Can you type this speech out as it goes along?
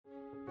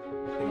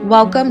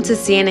Welcome to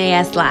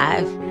CNAS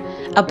Live,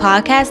 a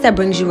podcast that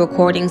brings you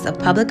recordings of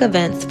public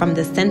events from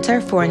the Center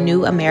for a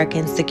New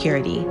American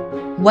Security.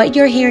 What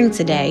you're hearing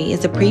today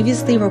is a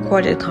previously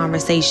recorded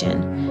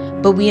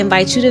conversation, but we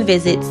invite you to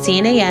visit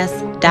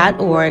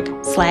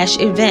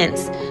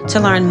cnas.org/events to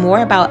learn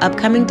more about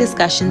upcoming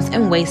discussions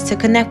and ways to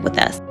connect with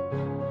us.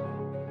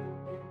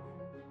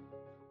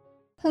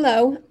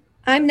 Hello,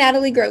 I'm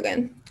Natalie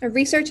Grogan, a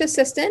research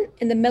assistant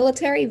in the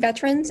Military,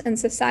 Veterans, and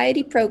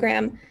Society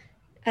program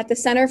at the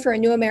Center for a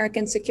New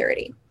American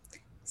Security.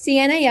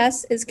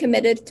 CNAS is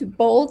committed to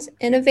bold,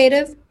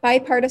 innovative,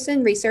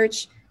 bipartisan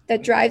research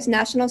that drives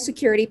national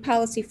security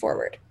policy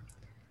forward.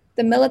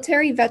 The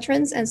Military,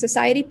 Veterans, and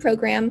Society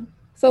program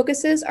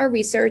focuses our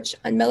research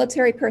on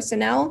military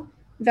personnel,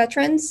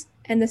 veterans,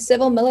 and the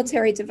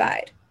civil-military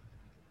divide.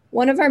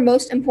 One of our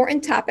most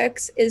important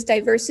topics is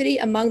diversity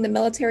among the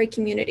military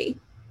community,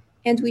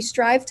 and we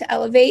strive to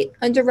elevate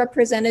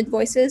underrepresented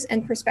voices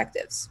and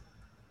perspectives.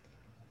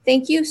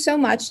 Thank you so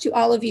much to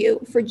all of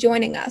you for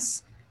joining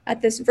us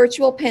at this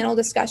virtual panel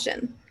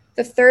discussion,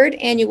 the third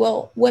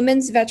annual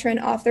Women's Veteran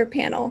Author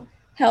Panel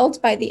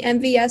held by the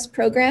MVS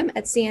program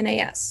at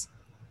CNAS.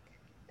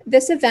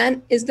 This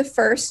event is the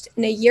first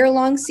in a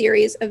year-long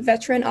series of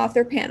veteran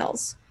author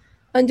panels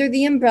under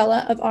the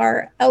umbrella of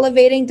our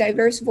Elevating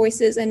Diverse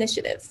Voices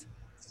initiative.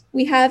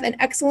 We have an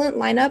excellent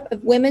lineup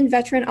of women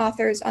veteran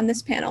authors on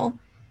this panel,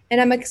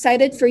 and I'm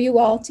excited for you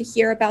all to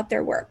hear about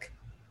their work.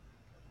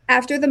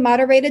 After the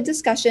moderated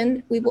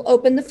discussion, we will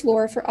open the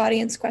floor for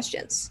audience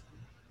questions.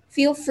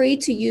 Feel free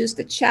to use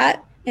the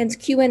chat and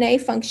Q&A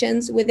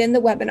functions within the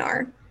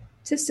webinar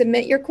to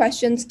submit your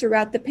questions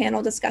throughout the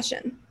panel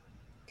discussion.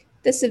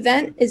 This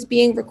event is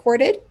being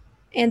recorded,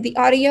 and the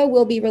audio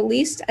will be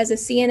released as a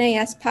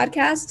CNAS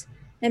podcast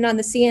and on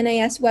the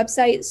CNAS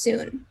website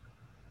soon.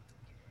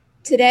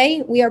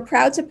 Today, we are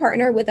proud to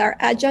partner with our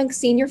adjunct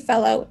senior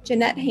fellow,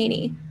 Jeanette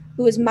Haney,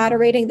 who is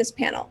moderating this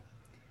panel.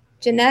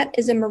 Jeanette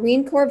is a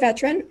Marine Corps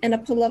veteran and a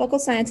political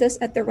scientist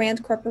at the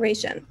RAND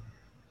Corporation.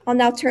 I'll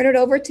now turn it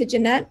over to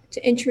Jeanette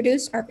to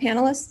introduce our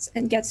panelists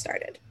and get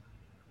started.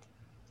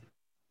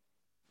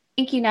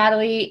 Thank you,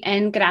 Natalie,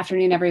 and good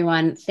afternoon,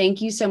 everyone.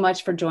 Thank you so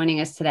much for joining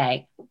us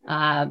today.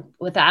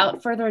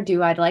 Without further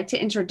ado, I'd like to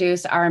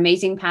introduce our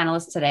amazing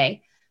panelists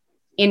today.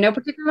 In no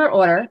particular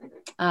order,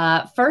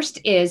 first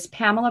is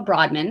Pamela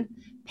Broadman.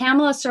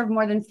 Pamela served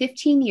more than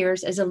 15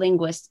 years as a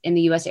linguist in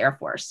the U.S. Air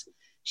Force.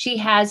 She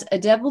has a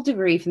double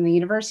degree from the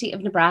University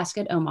of Nebraska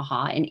at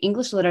Omaha in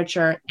English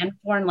literature and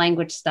foreign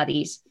language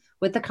studies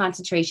with a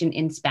concentration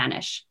in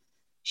Spanish.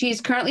 She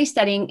is currently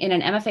studying in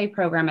an MFA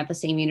program at the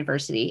same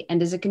university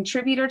and is a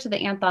contributor to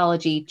the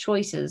anthology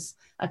Choices,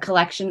 a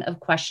collection of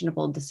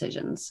questionable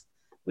decisions,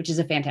 which is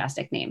a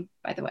fantastic name,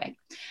 by the way.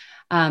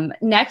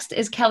 Next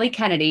is Kelly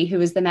Kennedy, who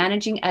is the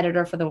managing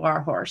editor for The War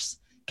Horse.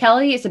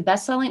 Kelly is a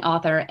best-selling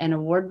author and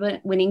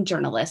award-winning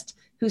journalist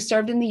who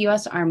served in the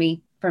U.S.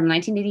 Army from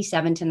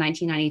 1987 to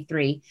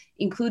 1993,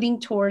 including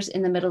tours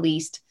in the Middle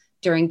East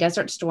during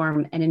Desert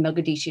Storm and in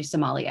Mogadishu,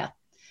 Somalia.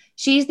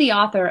 She's the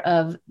author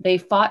of They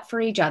Fought for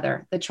Each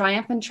Other, The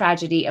Triumph and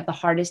Tragedy of the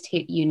Hardest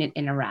Hit Unit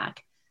in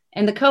Iraq,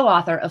 and the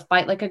co-author of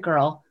Fight Like a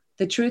Girl,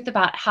 The Truth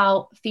About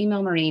How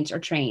Female Marines Are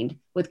Trained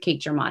with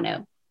Kate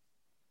Germano.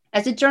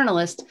 As a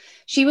journalist,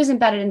 she was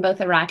embedded in both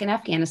Iraq and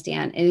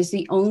Afghanistan and is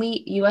the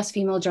only U.S.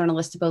 female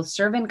journalist to both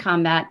serve in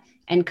combat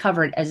and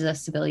covered as a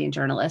civilian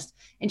journalist.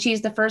 And she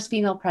is the first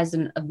female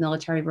president of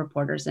Military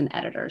Reporters and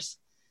Editors.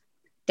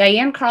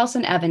 Diane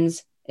Carlson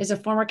Evans is a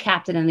former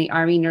captain in the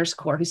Army Nurse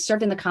Corps who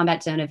served in the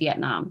combat zone of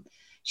Vietnam.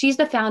 She's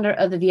the founder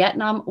of the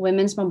Vietnam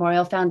Women's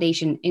Memorial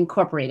Foundation,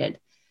 Incorporated.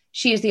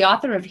 She is the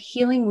author of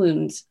Healing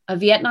Wounds, a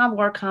Vietnam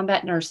War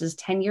combat nurse's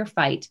 10-year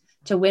fight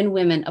to win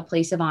women a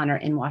place of honor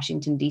in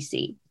Washington,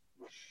 D.C.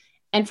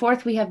 And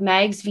fourth, we have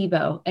Mags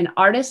Vibo, an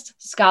artist,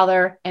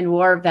 scholar, and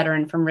war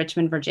veteran from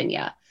Richmond,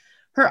 Virginia.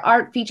 Her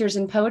art features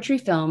in poetry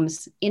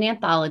films, in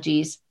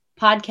anthologies,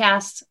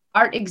 podcasts,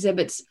 art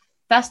exhibits,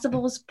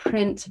 festivals,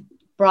 print,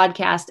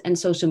 broadcast, and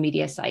social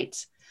media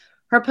sites.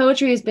 Her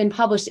poetry has been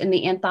published in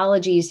the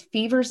anthologies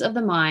Fevers of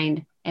the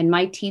Mind and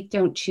My Teeth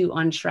Don't Chew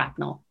on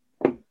Shrapnel.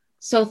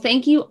 So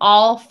thank you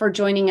all for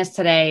joining us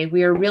today.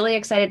 We are really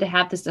excited to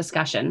have this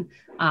discussion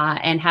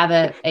and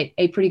have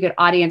a pretty good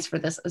audience for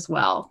this as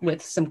well,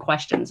 with some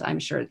questions, I'm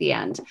sure, at the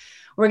end.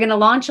 We're going to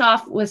launch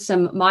off with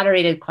some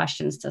moderated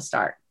questions to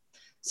start.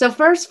 So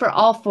first, for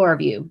all four of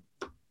you,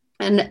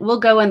 and we'll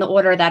go in the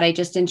order that I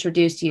just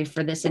introduced you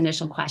for this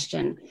initial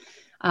question.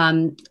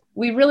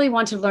 We really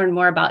want to learn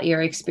more about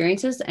your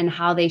experiences and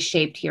how they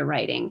shaped your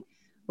writing.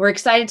 We're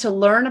excited to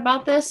learn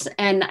about this,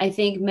 and I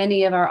think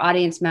many of our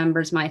audience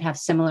members might have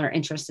similar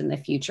interests in the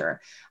future.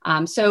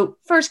 So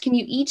first, can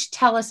you each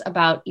tell us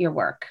about your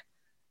work,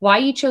 why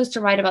you chose to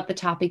write about the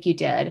topic you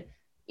did,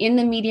 in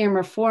the medium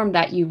or form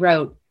that you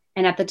wrote,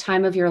 and at the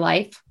time of your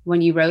life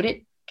when you wrote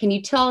it? Can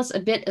you tell us a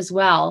bit as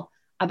well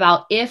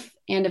about if,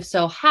 and if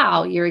so,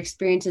 how your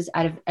experiences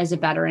as a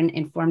veteran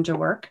informed your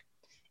work?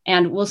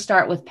 And we'll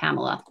start with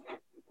Pamela.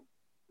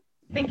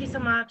 Thank you so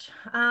much.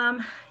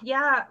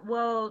 Yeah,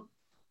 well,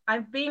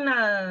 I've been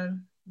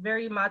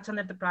very much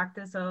under the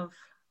practice of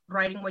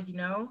writing what you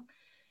know.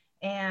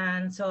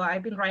 And so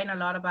I've been writing a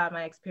lot about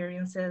my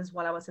experiences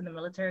while I was in the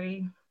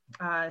military,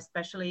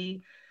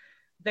 especially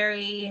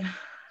very,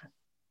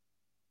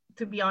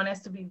 to be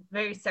honest, to be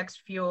very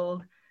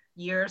sex-fueled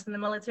years in the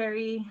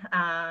military.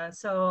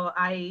 So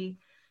I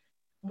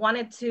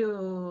wanted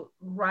to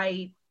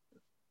write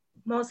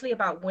mostly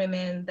about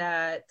women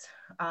that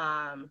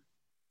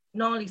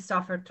not only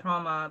suffered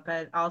trauma,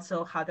 but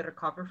also how they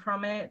recover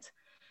from it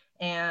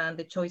and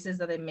the choices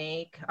that they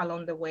make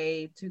along the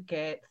way to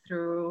get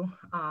through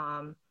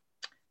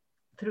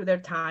their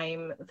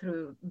time,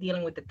 through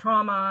dealing with the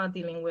trauma,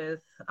 dealing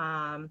with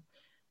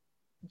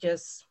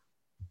just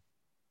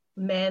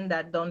men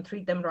that don't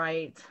treat them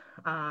right.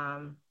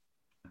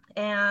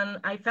 And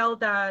I felt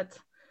that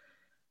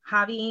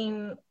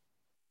having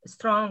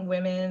strong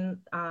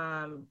women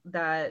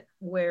that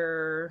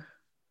were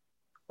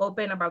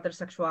open about their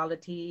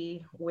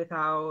sexuality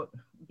without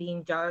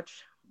being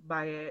judged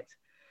by it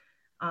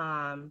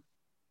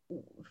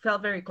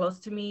felt very close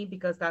to me,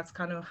 because that's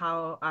kind of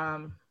how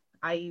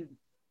I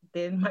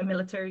did my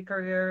military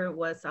career.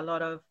 Was a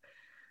lot of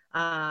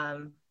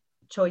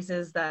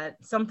choices that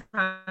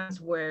sometimes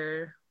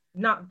were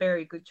not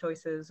very good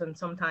choices, and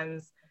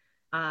sometimes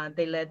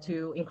they led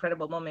to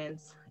incredible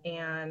moments.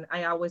 And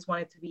I always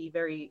wanted to be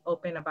very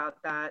open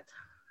about that.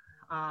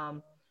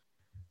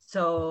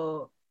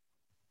 So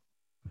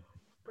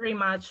pretty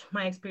much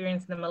my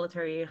experience in the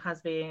military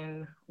has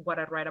been what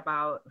I write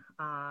about,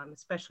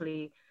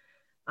 especially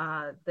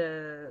from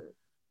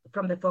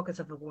the focus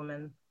of a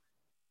woman.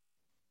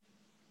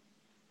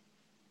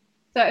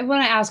 So I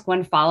want to ask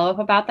one follow-up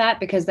about that,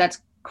 because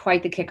that's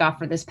quite the kickoff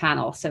for this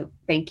panel. So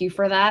thank you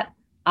for that.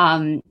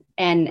 And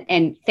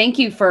thank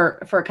you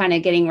for kind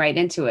of getting right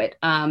into it.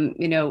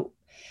 You know,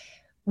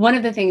 one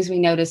of the things we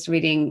noticed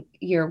reading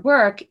your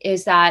work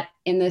is that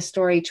in the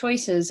story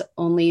choices,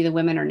 only the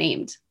women are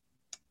named.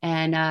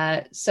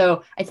 And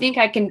so I think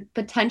I can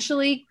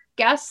potentially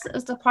guess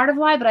as a part of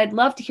why, but I'd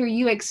love to hear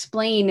you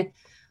explain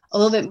a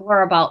little bit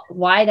more about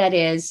why that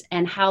is,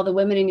 and how the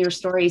women in your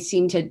story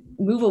seem to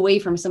move away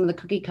from some of the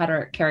cookie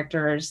cutter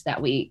characters that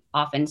we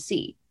often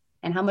see,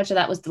 and how much of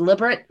that was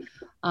deliberate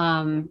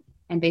and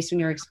based on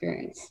your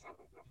experience.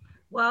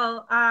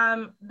 Well,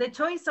 the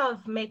choice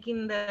of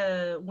making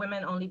the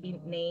women only be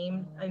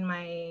named in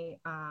my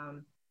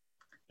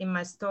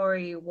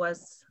story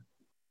was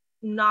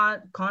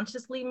not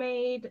consciously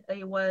made.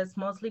 It was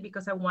mostly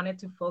because I wanted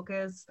to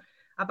focus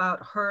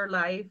about her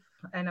life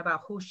and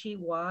about who she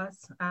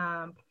was.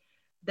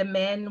 The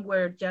men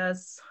were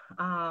just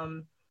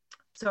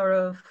sort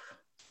of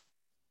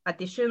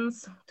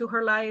additions to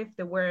her life.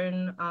 They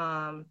weren't,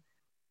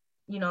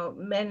 you know,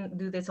 men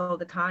do this all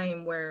the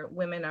time, where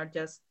women are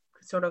just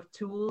sort of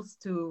tools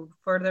to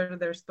further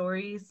their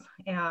stories.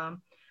 I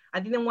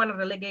didn't want to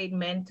relegate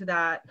men to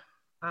that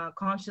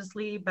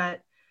consciously,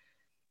 but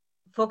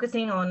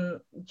focusing on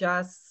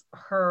just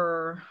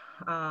her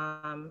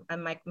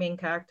and my main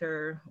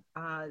character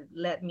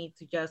led me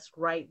to just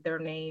write their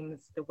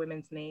names, the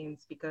women's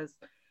names, because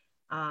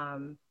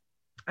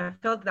I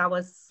felt that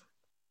was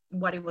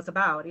what it was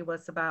about. It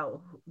was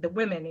about the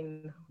women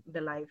in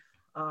the life.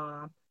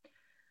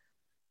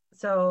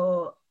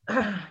 So,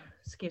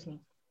 excuse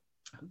me.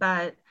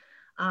 But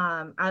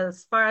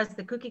as far as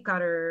the cookie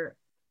cutter,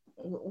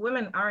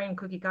 women aren't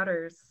cookie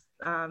cutters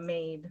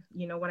made,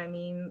 you know what I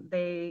mean?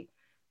 They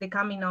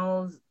come in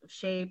all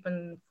shape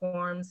and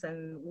forms,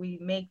 and we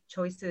make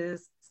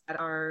choices that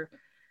are,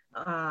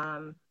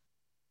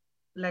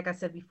 like I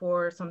said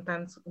before,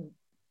 sometimes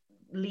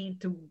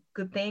lead to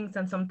good things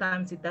and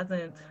sometimes it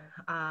doesn't.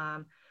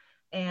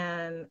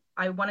 And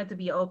I wanted to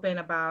be open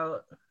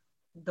about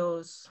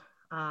those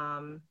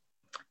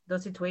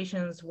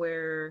situations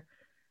where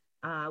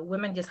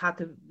women just have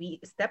to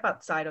step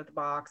outside of the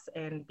box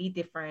and be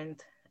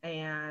different,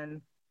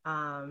 and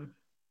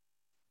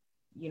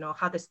you know,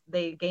 how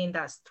they gain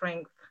that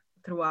strength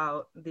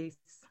throughout these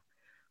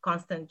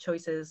constant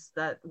choices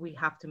that we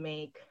have to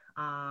make.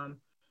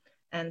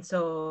 And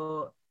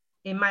so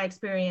in my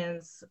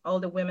experience, all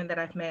the women that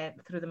I've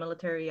met through the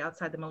military,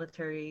 outside the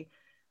military,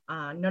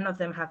 none of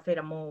them have fit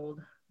a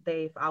mold.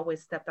 They've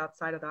always stepped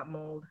outside of that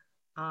mold.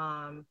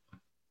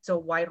 So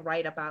why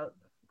write about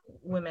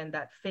women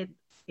that fit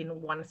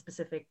in one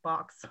specific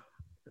box?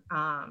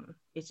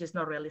 It's just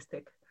not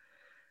realistic.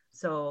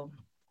 So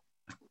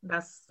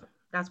that's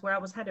where I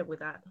was headed with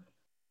that.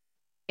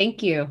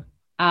 Thank you.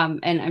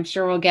 And I'm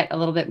sure we'll get a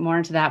little bit more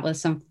into that with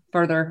some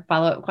further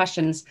follow-up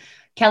questions.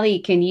 Kelly,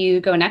 can you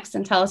go next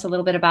and tell us a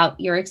little bit about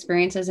your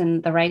experiences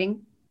in the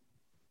writing?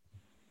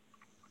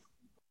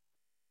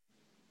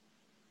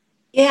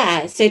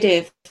 Yeah, so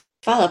to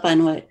follow up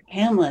on what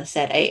Pamela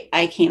said,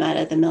 I came out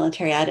of the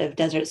military, out of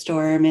Desert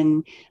Storm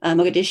and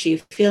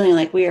Mogadishu, feeling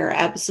like we are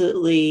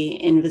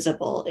absolutely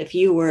invisible. If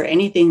you were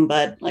anything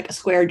but like a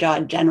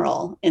square-jawed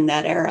general in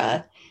that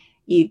era,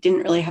 you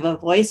didn't really have a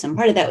voice. And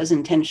part of that was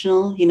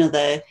intentional. You know,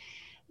 the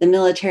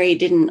military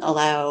didn't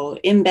allow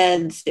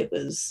embeds. It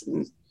was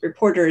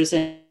reporters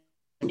and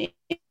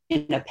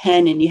in a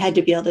pen, and you had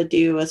to be able to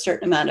do a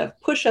certain amount of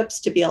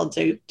push-ups to be able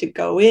to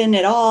go in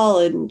at all.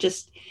 And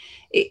just,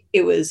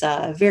 it was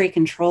very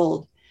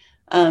controlled.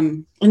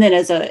 And then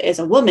as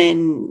a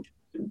woman,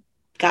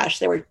 gosh,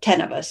 there were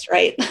 10 of us,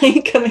 right?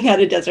 Like coming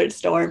out of Desert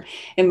Storm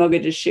in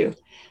Mogadishu.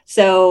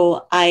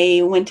 So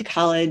I went to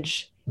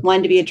college,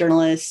 wanted to be a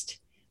journalist,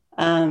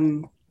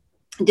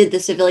 did the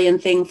civilian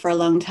thing for a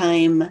long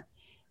time,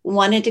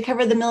 wanted to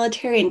cover the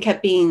military, and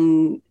kept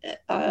being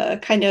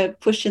kind of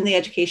pushed in the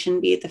education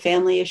beat, the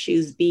family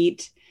issues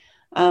beat.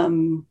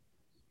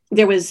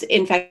 There was,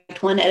 in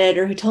fact, one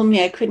editor who told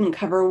me I couldn't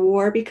cover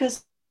war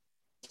because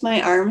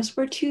my arms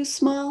were too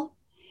small.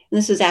 And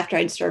this was after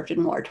I'd served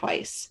in war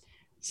twice.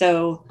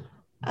 So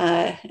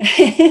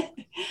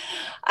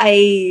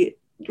I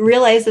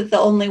realized that the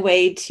only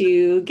way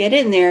to get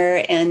in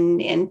there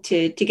and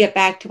to get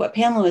back to what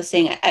Pamela was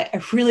saying, I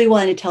really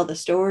wanted to tell the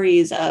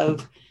stories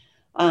of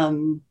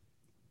how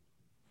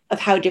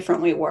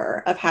different we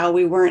were, of how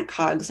we weren't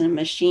cogs in a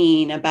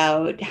machine,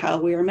 about how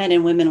we were men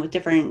and women with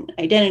different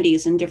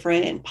identities and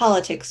different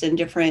politics and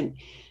different,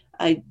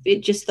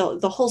 just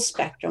the whole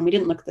spectrum. We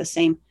didn't look the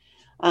same.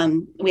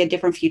 We had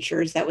different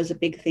futures. That was a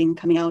big thing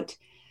coming out.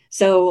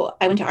 So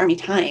I went to Army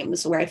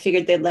Times, where I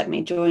figured they'd let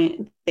me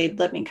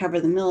cover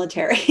the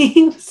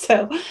military.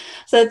 so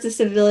it's a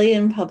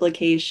civilian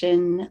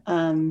publication.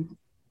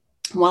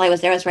 While I was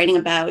there, I was writing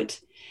about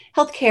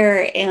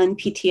healthcare and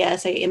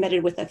PTS. I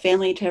embedded with a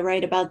family to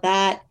write about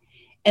that.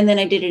 And then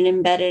I did an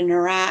embedded in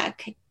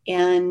Iraq.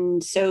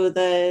 And so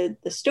the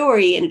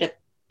story ended up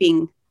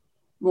being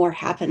more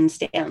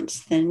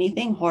happenstance than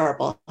anything,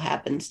 horrible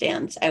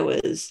happenstance. I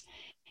was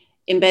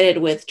embedded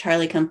with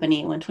Charlie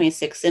Company,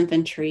 126th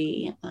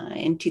Infantry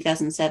in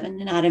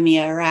 2007 in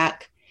Adamia,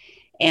 Iraq.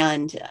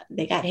 And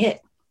they got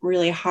hit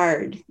really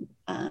hard,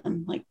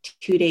 like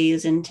 2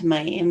 days into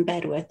my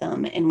embed with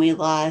them. And we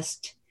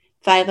lost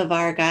 5 of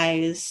our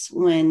guys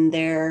when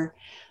their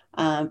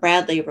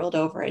Bradley rolled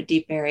over a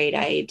deep buried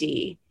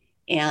IED.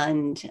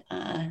 And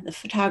the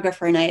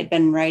photographer and I had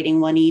been writing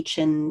one each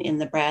in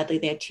the Bradley.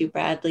 They had 2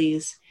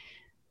 Bradleys.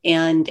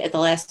 And at the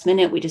last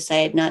minute, we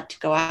decided not to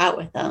go out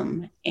with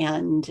them.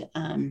 And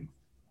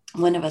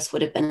one of us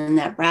would have been in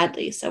that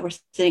Bradley. So we're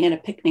sitting at a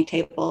picnic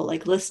table,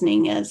 like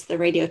listening as the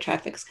radio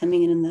traffic's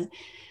coming in and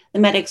the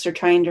medics are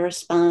trying to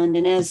respond.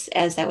 And as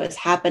that was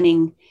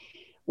happening,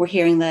 we're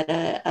hearing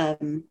that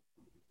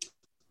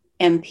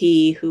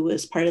MP who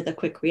was part of the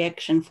quick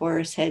reaction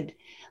force had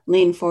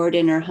leaned forward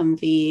in her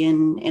Humvee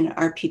and an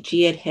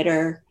RPG had hit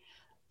her.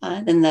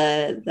 Then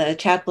the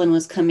chaplain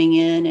was coming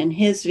in and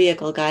his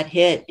vehicle got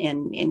hit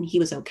and he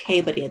was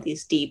okay, but he had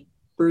these deep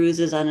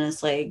bruises on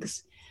his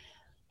legs.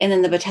 And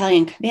then the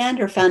battalion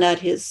commander found out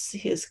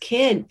his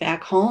kid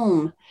back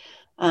home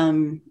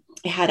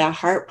had a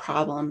heart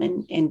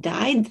problem and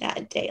died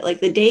that day.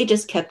 Like the day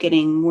just kept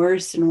getting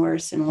worse and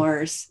worse and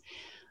worse.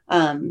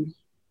 And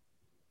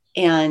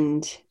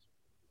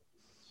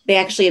they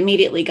actually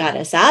immediately got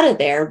us out of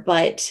there,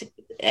 but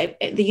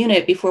the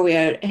unit, before we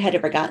had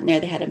ever gotten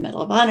there, they had a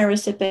Medal of Honor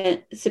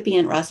recipient.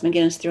 Ross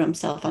McGinnis threw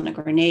himself on a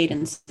grenade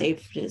and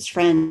saved his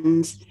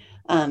friends.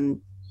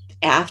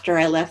 After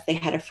I left, they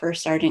had a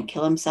first sergeant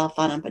kill himself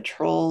on a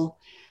patrol.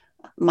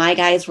 My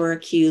guys were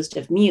accused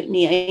of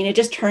mutiny. I mean, it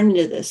just turned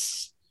into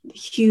this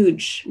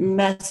huge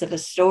mess of a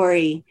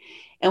story.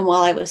 And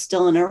while I was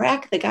still in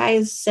Iraq, the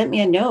guys sent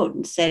me a note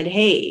and said,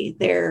 "Hey,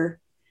 they're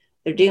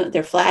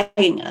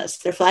flagging us.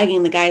 They're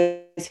flagging the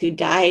guys who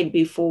died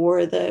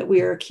before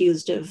we were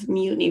accused of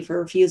mutiny for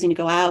refusing to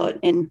go out."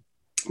 And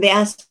they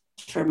asked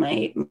for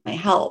my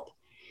help.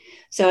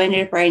 So I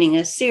ended up writing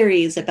a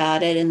series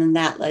about it. And then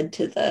that led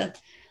to the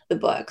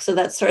book. So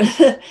that's sort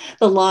of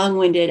the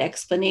long-winded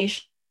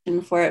explanation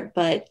for it.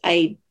 But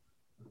I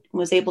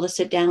was able to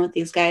sit down with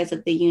these guys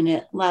at the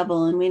unit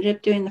level. And we ended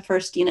up doing the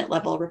first unit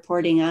level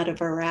reporting out of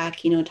Iraq,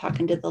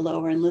 talking to the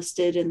lower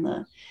enlisted and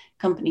the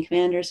company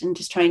commanders and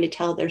just trying to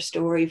tell their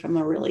story from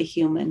a really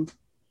human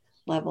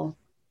level.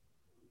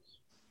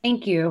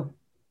 Thank you.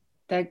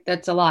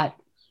 That's a lot.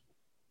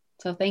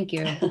 So thank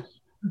you.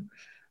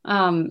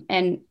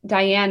 And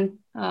Diane,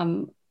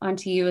 on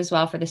to you as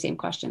well for the same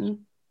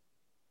question.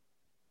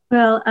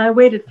 Well, I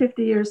waited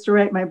 50 years to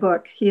write my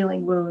book,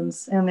 Healing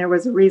Wounds, and there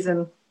was a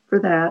reason for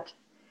that.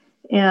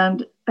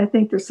 And I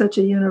think there's such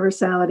a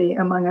universality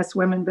among us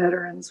women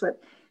veterans.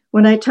 But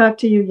when I talk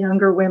to you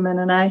younger women,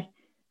 and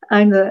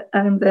I'm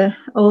the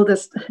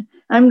oldest,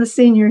 I'm the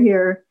senior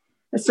here.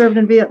 I served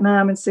in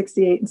Vietnam in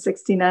 68 and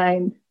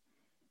 69,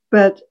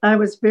 but I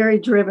was very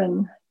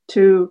driven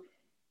to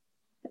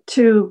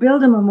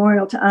build a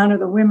memorial to honor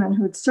the women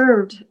who'd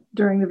served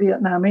during the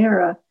Vietnam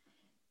era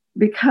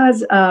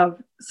because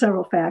of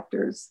several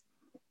factors,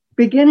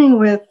 beginning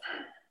with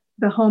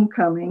the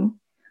homecoming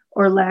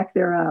or lack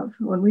thereof.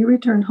 When we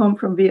returned home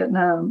from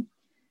Vietnam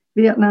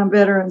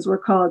veterans were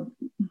called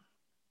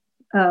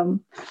a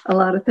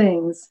lot of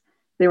things.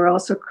 They were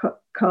also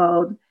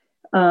called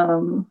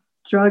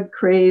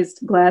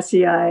drug-crazed,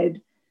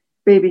 glassy-eyed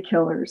baby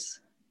killers.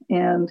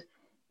 And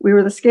we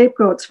were the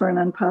scapegoats for an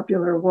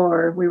unpopular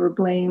war. We were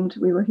blamed,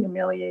 we were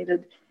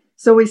humiliated.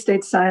 So we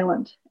stayed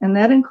silent, and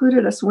that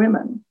included us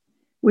women.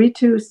 We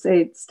too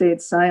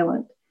stayed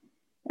silent.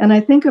 And I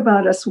think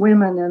about us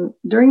women, and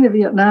during the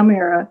Vietnam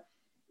era,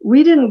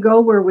 we didn't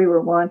go where we were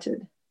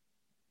wanted.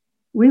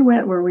 We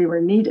went where we were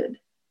needed.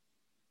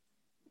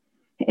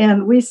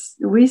 And we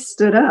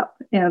stood up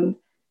and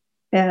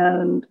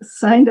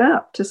signed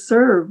up to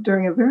serve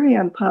during a very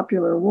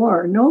unpopular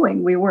war,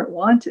 knowing we weren't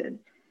wanted,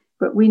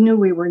 but we knew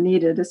we were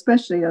needed,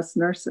 especially us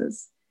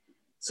nurses.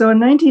 So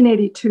in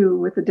 1982,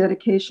 with the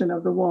dedication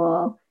of the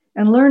wall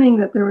and learning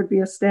that there would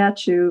be a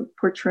statue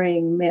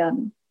portraying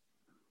men,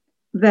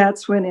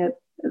 that's when it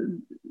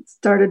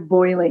started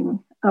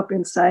boiling up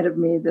inside of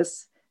me,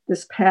 this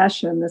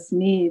passion, this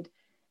need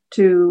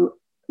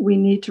we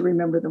need to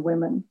remember the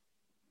women.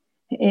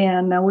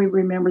 And now we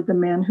remembered the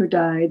men who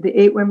died.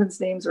 The 8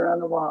 women's names are on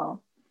the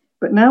wall.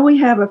 But now we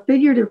have a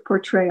figurative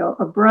portrayal,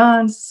 a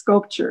bronze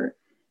sculpture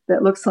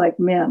that looks like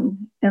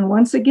men. And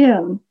once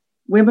again,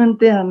 women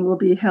then will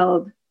be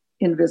held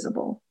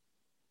invisible,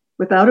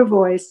 without a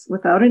voice,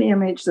 without an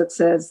image that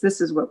says,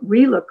 this is what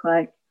we look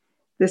like,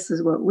 this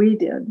is what we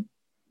did.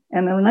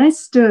 And when I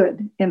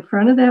stood in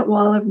front of that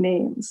wall of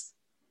names,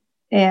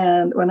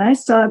 and when I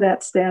saw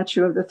that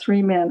statue of the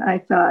 3 men, I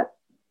thought,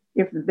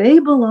 if they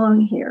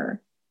belong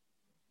here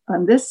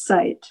on this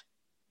site,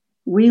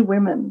 we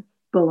women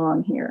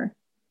belong here.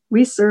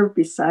 We served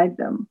beside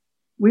them.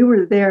 We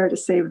were there to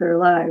save their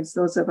lives,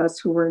 those of us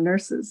who were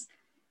nurses.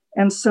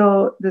 And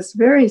so this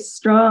very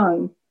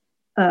strong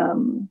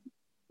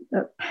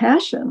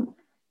passion,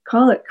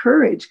 call it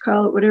courage,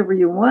 call it whatever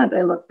you want.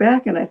 I look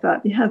back and I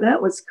thought, yeah,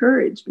 that was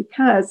courage,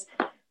 because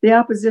the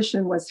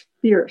opposition was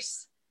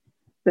fierce,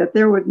 that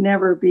there would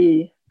never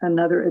be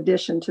another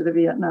addition to the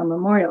Vietnam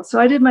Memorial. So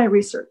I did my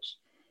research.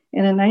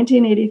 And in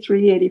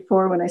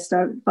 1983-84, when I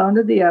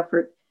founded the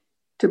effort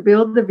to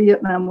build the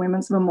Vietnam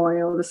Women's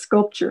Memorial, the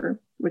sculpture,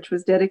 which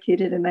was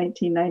dedicated in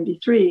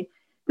 1993,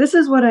 this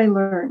is what I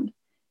learned.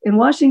 In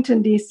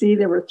Washington, D.C.,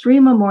 there were 3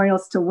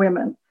 memorials to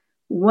women.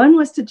 One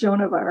was to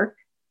Joan of Arc,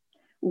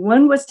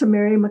 one was to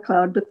Mary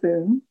McLeod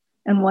Bethune,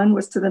 and one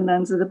was to the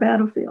nuns of the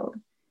battlefield.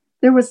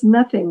 There was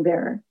nothing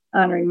there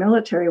honoring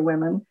military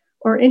women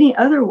or any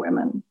other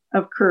women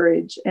of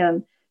courage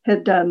and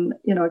had done,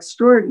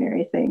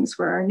 extraordinary things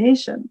for our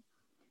nation.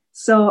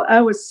 So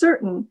I was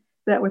certain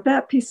that with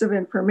that piece of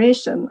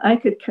information, I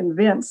could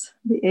convince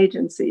the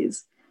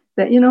agencies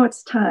that,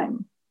 it's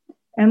time.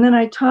 And then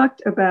I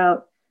talked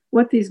about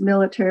what these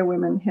military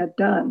women had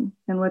done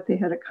and what they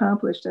had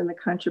accomplished and the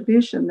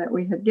contribution that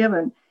we had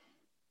given.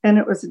 And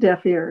it was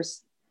deaf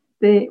ears.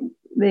 They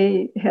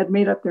had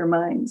made up their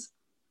minds.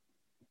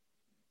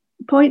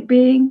 Point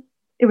being,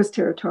 it was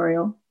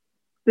territorial.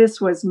 This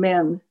was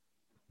men.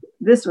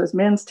 This was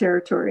men's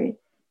territory,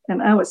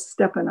 and I was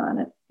stepping on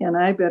it, and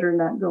I better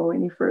not go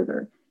any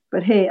further.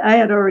 But hey, I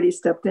had already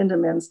stepped into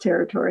men's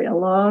territory a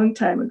long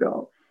time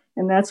ago,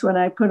 and that's when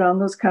I put on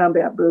those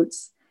combat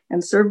boots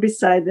and served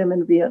beside them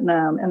in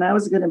Vietnam, and I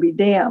was going to be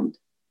damned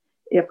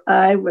if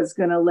I was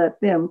going to let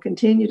them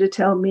continue to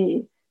tell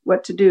me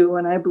what to do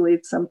when I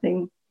believed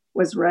something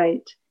was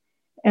right.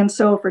 And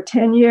so for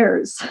 10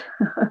 years,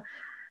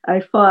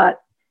 I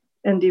fought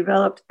and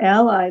developed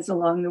allies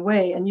along the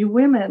way. And you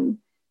women,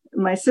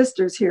 my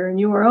sisters here, and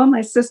you are all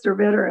my sister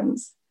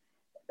veterans,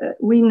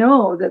 we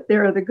know that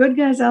there are the good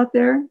guys out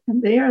there,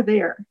 and they are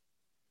there,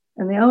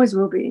 and they always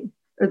will be,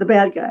 or the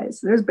bad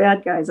guys. There's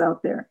bad guys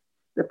out there,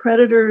 the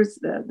predators,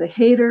 the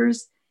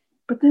haters,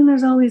 but then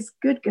there's all these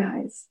good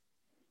guys.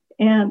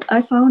 And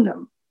I found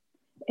them.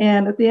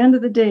 And at the end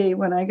of the day,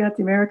 when I got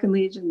the American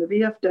Legion, the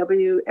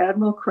VFW,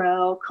 Admiral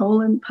Crowell,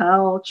 Colin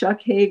Powell,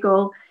 Chuck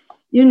Hagel,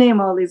 you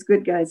name all these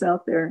good guys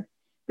out there,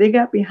 they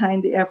got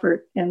behind the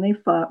effort and they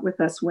fought with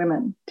us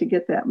women to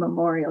get that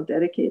memorial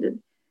dedicated.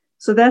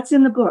 So that's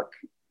in the book.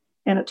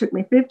 And it took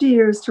me 50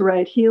 years to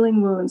write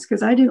Healing Wounds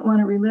because I didn't want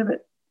to relive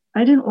it.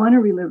 I didn't want to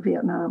relive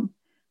Vietnam.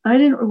 I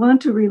didn't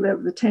want to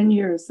relive the 10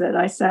 years that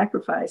I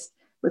sacrificed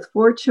with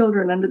 4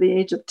 children under the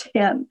age of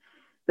 10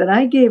 that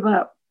I gave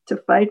up to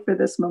fight for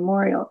this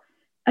memorial.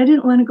 I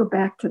didn't want to go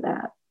back to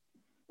that.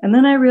 And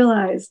then I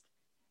realized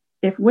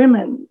if we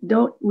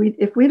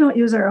don't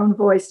use our own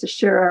voice to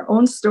share our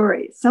own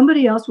story,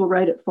 somebody else will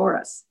write it for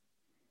us.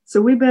 So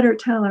we better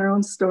tell our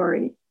own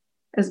story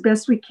as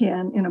best we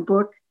can in a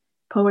book,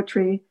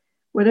 poetry,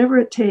 whatever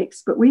it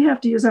takes. But we have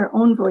to use our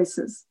own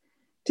voices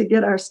to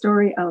get our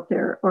story out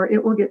there or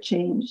it will get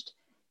changed.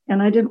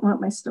 And I didn't want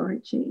my story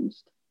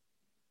changed.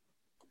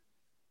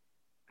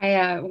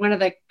 One of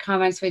the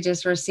comments we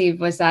just received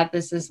was that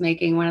this is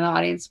making one of the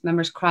audience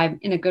members cry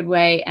in a good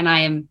way. And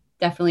I am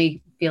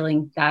definitely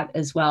feeling that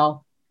as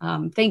well.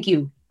 Thank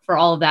you for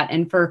all of that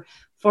and for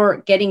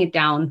getting it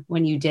down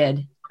when you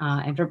did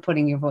and for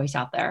putting your voice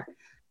out there.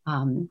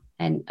 And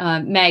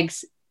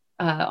Megs,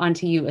 on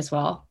to you as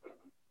well.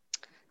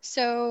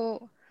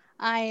 So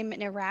I'm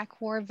an Iraq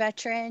War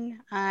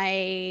veteran.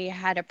 I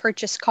had a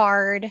purchase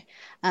card,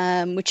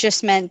 which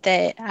just meant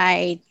that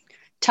I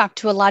talked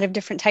to a lot of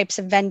different types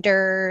of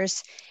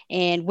vendors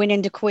and went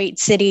into Kuwait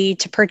City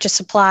to purchase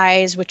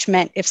supplies, which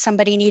meant if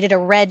somebody needed a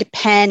red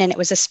pen and it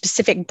was a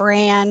specific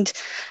brand,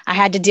 I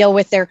had to deal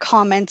with their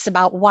comments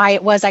about why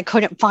it was I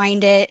couldn't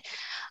find it.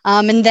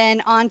 And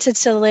then on to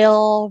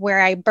Talil,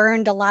 where I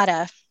burned a lot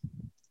of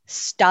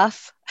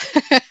stuff.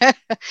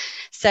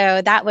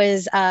 So that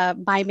was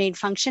my main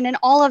function. And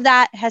all of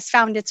that has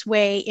found its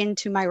way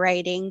into my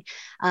writing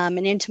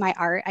and into my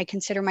art. I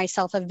consider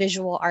myself a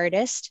visual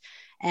artist.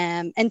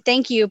 And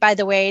thank you, by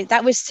the way.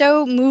 That was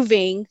so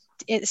moving,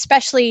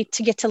 especially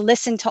to get to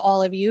listen to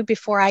all of you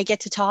before I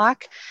get to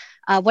talk.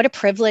 What a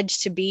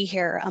privilege to be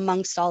here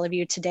amongst all of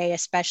you today,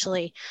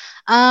 especially.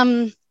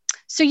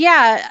 So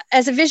yeah,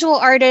 as a visual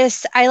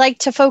artist, I like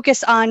to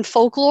focus on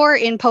folklore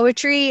in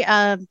poetry,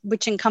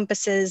 which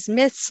encompasses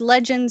myths,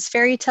 legends,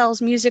 fairy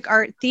tales, music,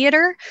 art,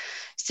 theater.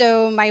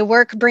 So my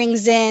work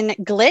brings in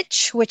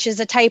glitch, which is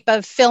a type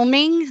of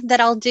filming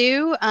that I'll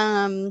do,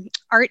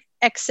 art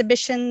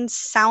exhibitions,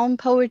 sound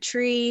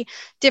poetry,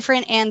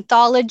 different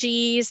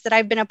anthologies that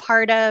I've been a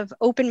part of,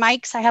 open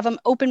mics. I have an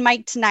open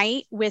mic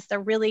tonight with a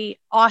really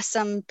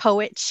awesome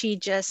poet.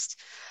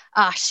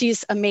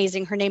 She's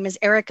amazing. Her name is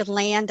Erica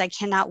Land. I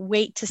cannot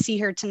wait to see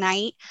her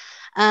tonight.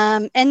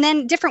 And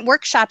then different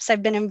workshops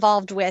I've been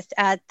involved with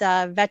at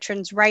the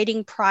Veterans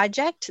Writing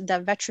Project, the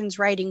Veterans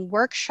Writing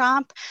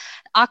Workshop,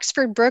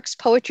 Oxford Brooks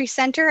Poetry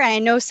Center. I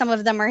know some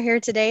of them are here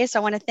today, so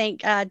I want to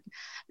thank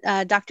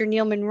Dr.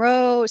 Neil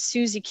Monroe,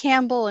 Susie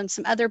Campbell, and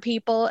some other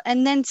people,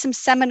 and then some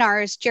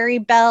seminars, Jerry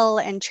Bell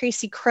and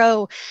Tracy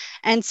Crow,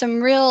 and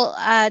some real,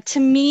 to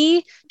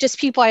me, just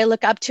people I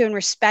look up to and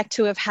respect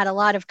who have had a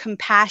lot of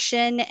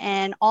compassion,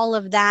 and all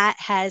of that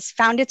has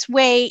found its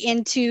way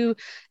into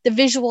the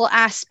visual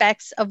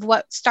aspects of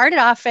what started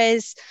off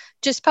as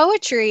just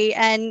poetry.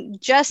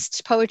 And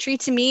just poetry,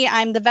 to me,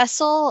 I'm the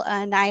vessel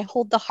and I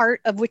hold the heart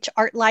of which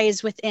art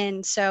lies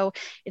within. So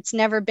it's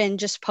never been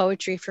just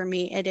poetry for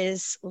me. It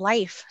is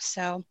life.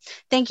 So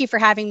thank you for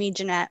having me,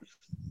 Jeanette.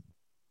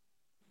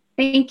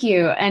 Thank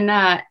you.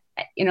 And,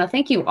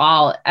 thank you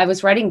all. I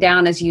was writing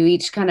down as you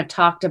each kind of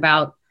talked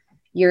about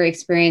your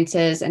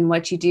experiences and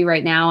what you do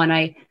right now. And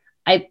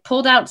I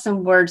pulled out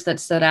some words that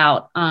stood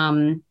out,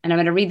 and I'm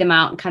going to read them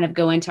out and kind of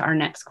go into our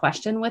next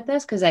question with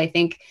this, because I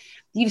think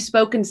you've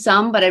spoken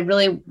some, but I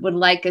really would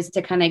like us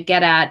to kind of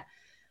get at,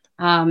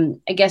 I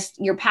guess,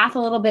 your path a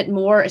little bit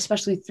more,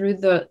 especially through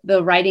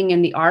the writing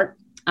and the art.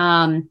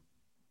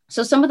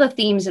 So some of the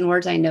themes and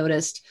words I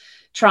noticed: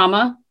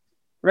 trauma,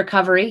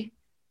 recovery,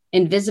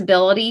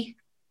 invisibility.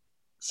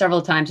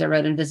 Several times I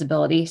wrote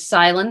invisibility,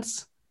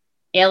 silence,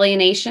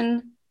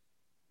 alienation,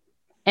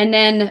 and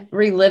then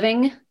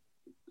reliving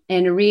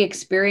and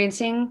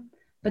re-experiencing.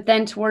 But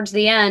then towards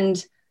the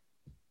end,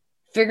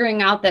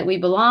 figuring out that we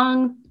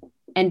belong,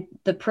 and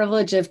the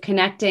privilege of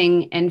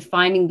connecting and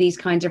finding these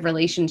kinds of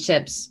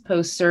relationships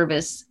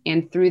post-service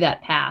and through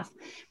that path.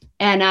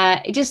 And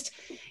it just,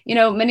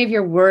 many of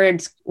your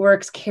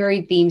works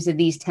carry themes of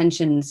these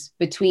tensions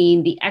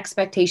between the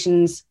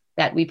expectations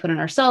that we put on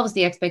ourselves,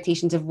 the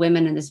expectations of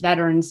women and as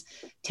veterans,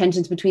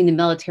 tensions between the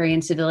military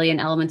and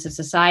civilian elements of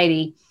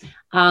society.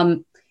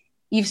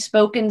 You've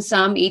spoken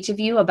some, each of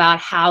you, about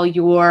how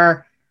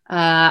your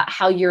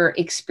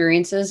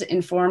experiences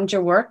informed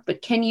your work,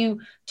 but can you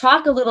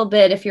talk a little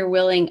bit, if you're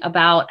willing,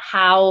 about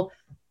how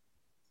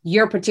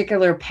your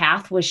particular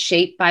path was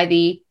shaped by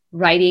the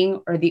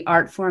writing or the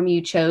art form you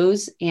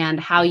chose, and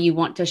how you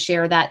want to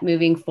share that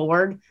moving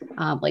forward,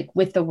 like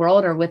with the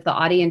world or with the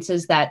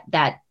audiences that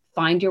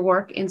find your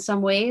work in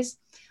some ways?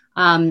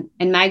 And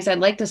Mags, I'd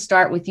like to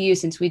start with you,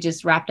 since we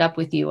just wrapped up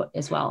with you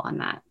as well on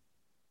that.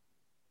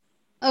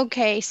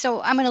 Okay,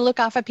 so I'm going to look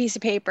off a piece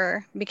of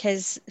paper,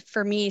 because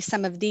for me,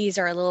 some of these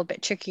are a little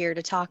bit trickier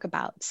to talk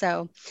about.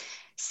 So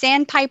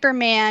Sandpiper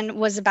Man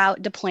was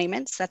about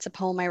deployments. That's a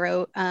poem I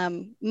wrote,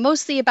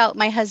 mostly about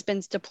my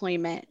husband's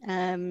deployments.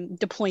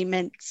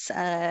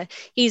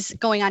 He's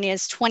going on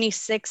his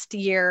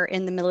 26th year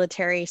in the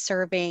military,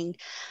 serving.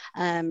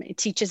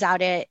 Teaches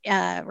out at,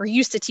 or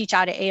used to teach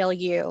out at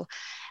ALU.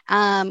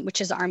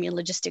 Which is Army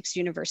Logistics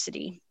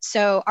University.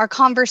 So our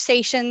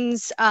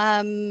conversations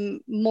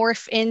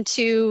morph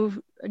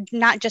into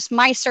not just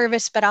my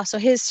service, but also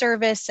his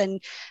service,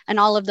 and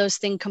all of those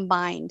things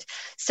combined.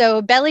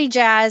 So Belly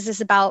Jazz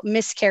is about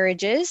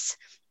miscarriages.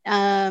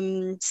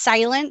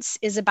 Silence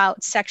is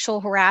about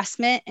sexual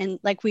harassment. And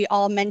like we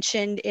all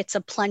mentioned, it's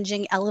a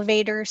plunging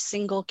elevator,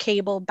 single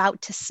cable about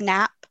to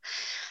snap.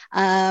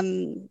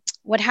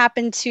 What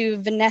happened to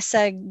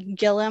Vanessa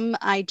Gilliam,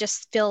 I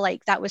just feel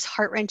like that was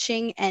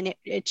heart-wrenching, and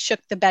it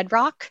shook the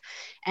bedrock.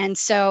 And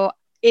so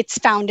it's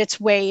found its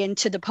way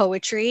into the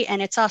poetry,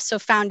 and it's also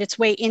found its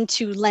way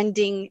into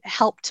lending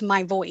help to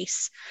my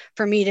voice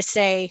for me to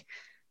say,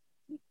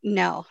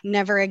 no,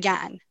 never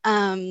again.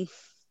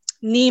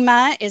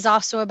 Nima is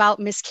also about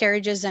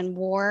miscarriages and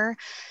war.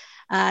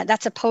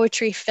 That's a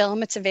poetry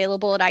film. It's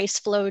available at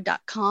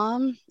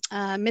iceflow.com.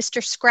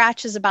 Mr.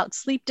 Scratch is about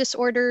sleep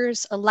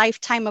disorders. A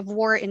Lifetime of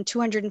War in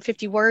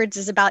 250 Words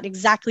is about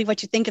exactly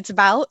what you think it's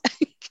about.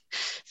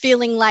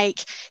 Feeling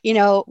like,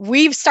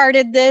 we've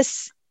started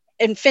this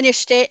and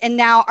finished it. And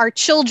now our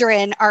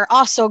children are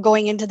also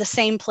going into the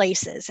same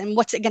places. And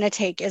what's it going to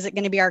take? Is it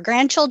going to be our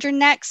grandchildren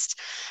next?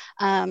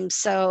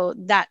 So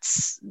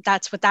that's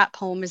what that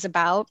poem is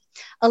about.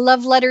 A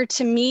Love Letter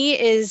to Me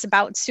is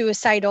about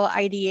suicidal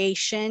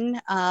ideation.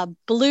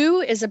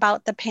 Blue is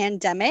about the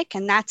pandemic,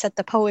 and that's at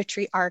the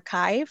Poetry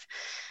Archive.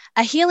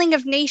 A Healing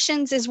of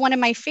Nations is one of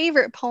my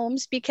favorite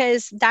poems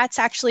because that's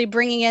actually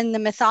bringing in the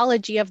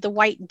mythology of the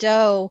white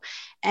doe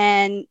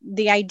and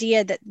the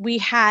idea that we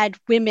had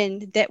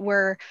women that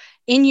were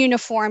in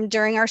uniform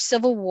during our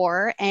Civil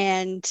War,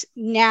 and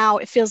now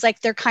it feels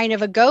like they're kind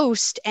of a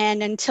ghost.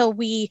 And until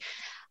we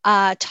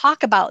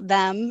talk about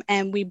them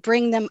and we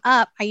bring them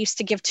up, I used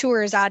to give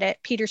tours out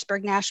at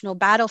Petersburg National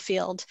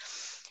Battlefield,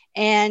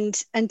 and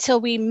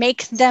until we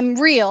make them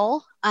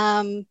real,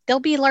 they'll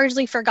be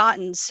largely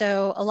forgotten.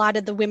 So a lot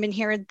of the women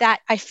here,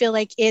 that I feel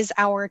like is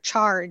our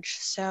charge.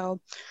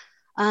 So,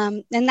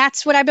 and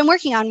that's what I've been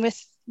working on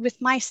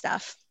with my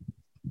stuff.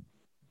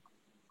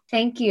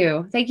 Thank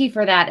you. Thank you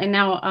for that. And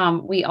now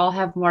we all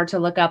have more to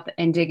look up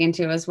and dig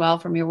into as well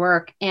from your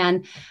work.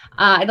 And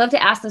I'd love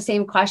to ask the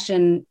same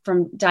question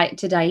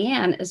to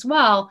Diane as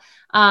well.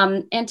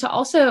 And to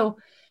also,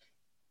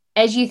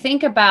 as you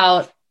think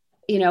about,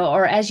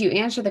 or as you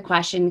answer the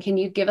question, can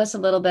you give us a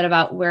little bit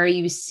about where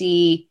you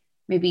see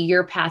maybe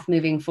your path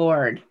moving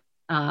forward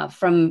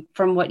from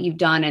what you've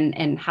done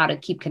and how to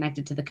keep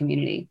connected to the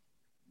community?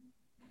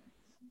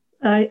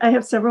 I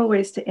have several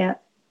ways to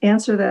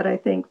answer that, I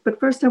think. But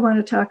first I want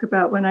to talk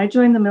about when I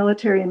joined the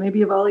military, and maybe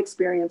you've all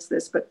experienced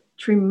this, but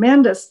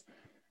tremendous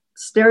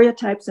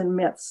stereotypes and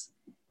myths.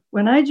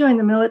 When I joined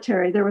the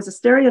military, there was a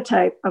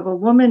stereotype of a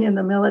woman in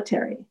the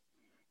military.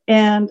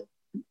 And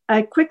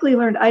I quickly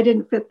learned I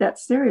didn't fit that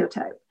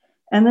stereotype.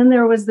 And then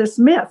there was this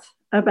myth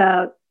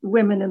about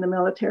women in the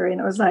military.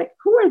 And it was like,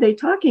 who are they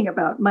talking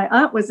about? My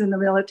aunt was in the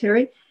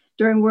military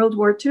during World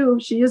War II.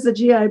 She used the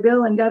GI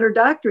Bill and got her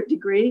doctorate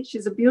degree.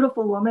 She's a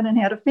beautiful woman and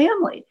had a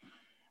family.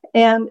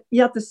 And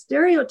yet the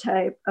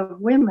stereotype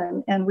of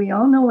women, and we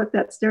all know what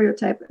that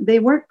stereotype, they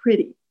weren't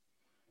pretty.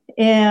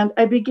 And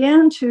I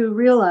began to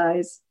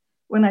realize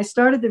when I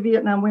started the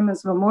Vietnam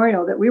Women's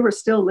Memorial that we were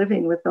still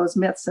living with those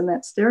myths and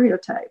that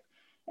stereotype,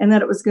 and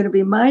that it was going to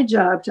be my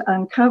job to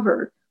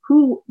uncover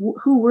who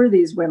were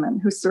these women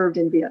who served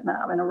in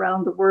Vietnam and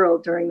around the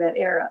world during that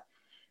era.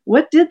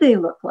 What did they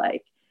look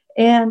like?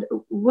 And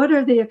what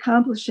are they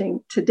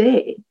accomplishing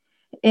today?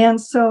 And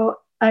so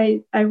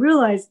I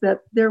realized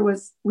that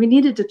we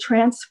needed to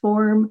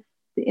transform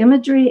the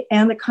imagery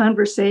and the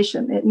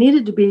conversation. It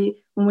needed to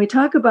be, when we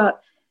talk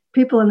about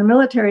people in the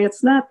military,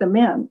 it's not the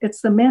men,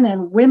 it's the men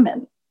and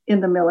women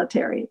in the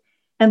military.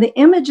 And the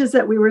images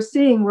that we were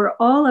seeing were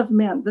all of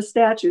men, the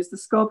statues, the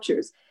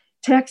sculptures,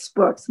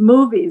 textbooks,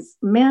 movies,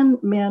 men,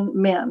 men,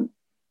 men.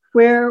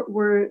 Where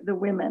were the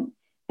women?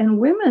 And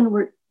women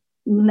were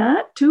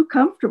not too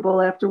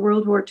comfortable after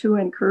World War II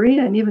in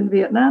Korea and even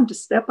Vietnam to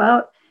step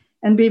out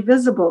and be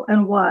visible.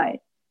 And why?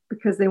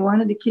 Because they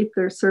wanted to keep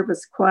their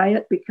service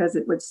quiet, because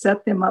it would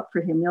set them up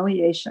for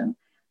humiliation.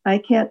 I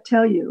can't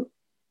tell you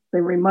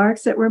the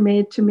remarks that were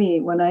made to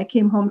me when I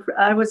came home.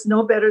 I was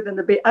no better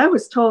than I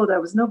was told I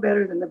was no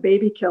better than the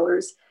baby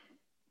killers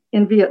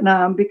in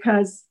Vietnam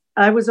because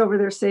I was over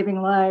there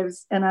saving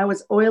lives and I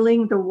was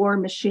oiling the war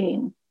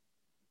machine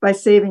by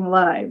saving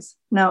lives.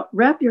 Now,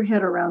 wrap your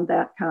head around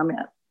that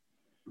comment.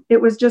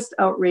 It was just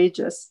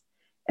outrageous.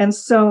 And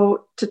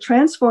so to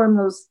transform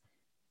those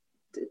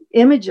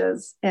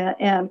images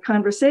and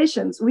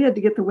conversations, we had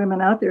to get the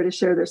women out there to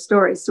share their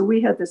stories. So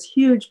we had this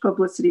huge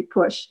publicity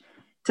push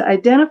to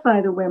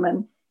identify the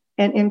women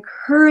and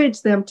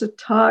encourage them to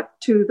talk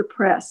to the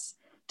press,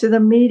 to the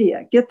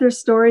media, get their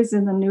stories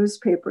in the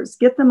newspapers,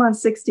 get them on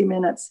 60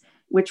 Minutes,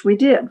 which we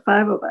did,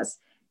 5 of us,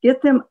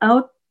 get them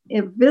out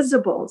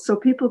visible so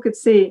people could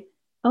see,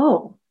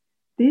 oh,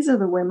 these are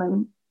the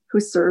women who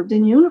served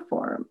in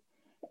uniform.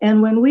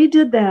 And when we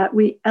did that,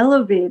 we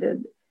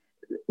elevated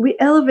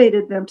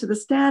them to the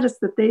status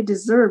that they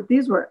deserved.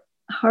 These were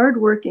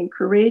hardworking,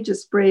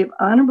 courageous, brave,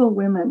 honorable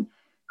women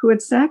who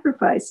had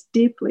sacrificed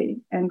deeply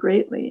and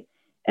greatly.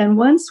 And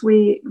once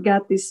we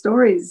got these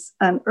stories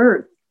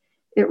unearthed,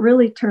 it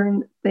really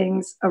turned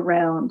things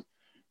around.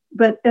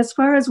 But as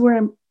far as where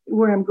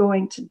I'm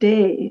going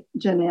today,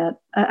 Jeanette,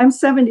 I'm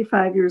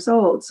 75 years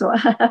old, so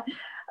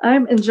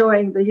I'm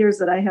enjoying the years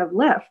that I have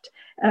left.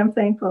 I'm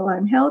thankful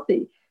I'm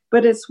healthy,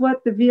 but it's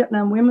what the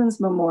Vietnam Women's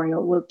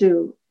Memorial will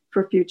do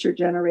for future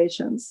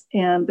generations,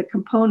 and the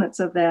components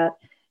of that,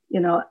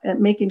 and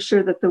making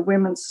sure that the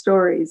women's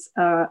stories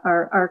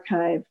are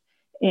archived.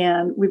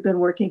 And we've been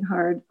working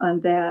hard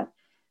on that.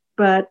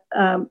 But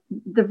the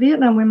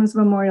Vietnam Women's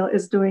Memorial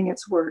is doing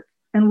its work.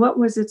 And what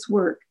was its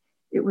work?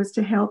 It was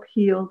to help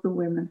heal the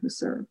women who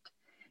served.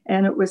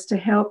 And it was to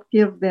help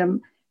give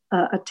them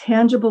a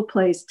tangible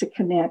place to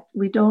connect.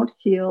 We don't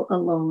heal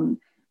alone.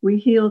 We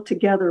heal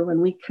together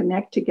when we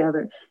connect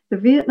together. The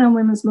Vietnam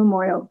Women's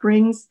Memorial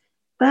brings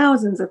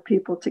thousands of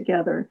people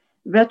together,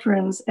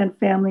 veterans and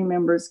family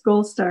members,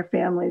 Gold Star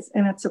families.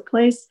 And it's a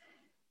place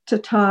to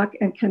talk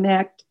and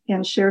connect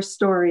and share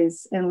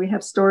stories. And we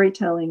have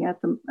storytelling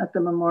at the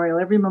memorial,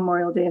 every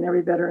Memorial Day and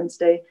every Veterans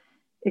Day,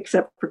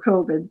 except for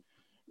COVID.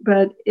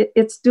 But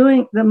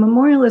the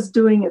memorial is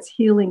doing its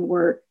healing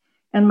work.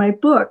 And my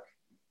book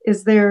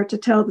is there to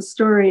tell the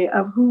story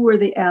of who were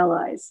the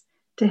allies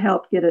to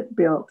help get it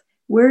built.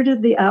 Where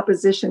did the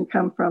opposition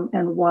come from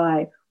and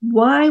why?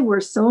 Why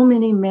were so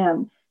many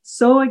men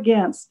so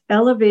against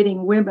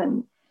elevating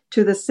women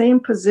to the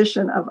same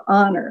position of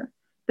honor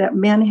that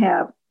men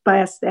have by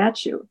a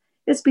statue?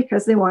 It's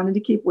because they wanted to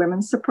keep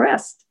women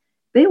suppressed.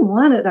 They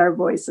wanted our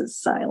voices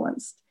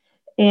silenced.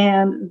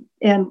 And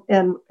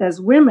as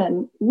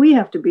women, we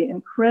have to be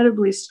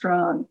incredibly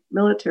strong,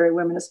 military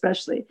women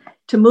especially,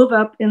 to move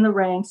up in the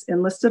ranks,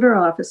 enlisted or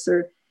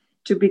officer,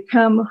 to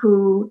become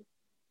who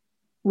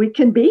we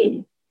can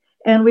be.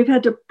 And we've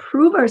had to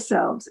prove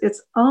ourselves.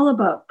 It's all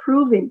about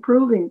proving.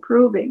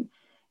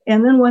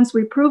 And then once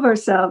we prove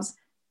ourselves,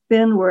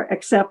 then we're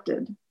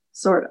accepted,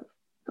 sort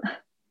of.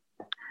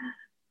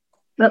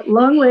 That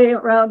long way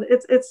around,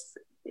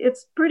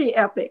 it's pretty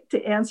epic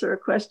to answer a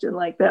question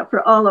like that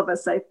for all of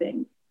us, I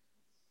think.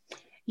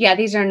 Yeah,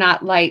 these are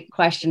not light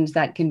questions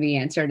that can be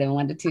answered in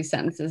 1 to 2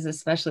 sentences,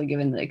 especially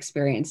given the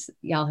experience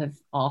y'all have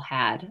all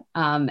had.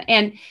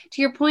 And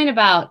to your point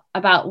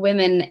about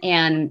women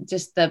and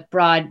just the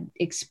broad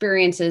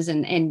experiences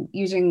and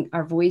using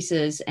our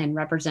voices and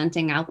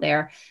representing out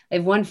there, I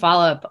have one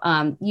follow-up.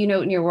 You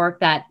note in your work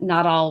that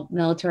not all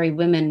military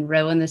women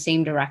row in the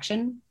same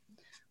direction,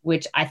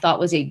 which I thought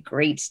was a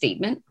great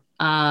statement.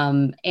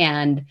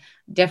 And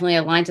definitely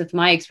aligns with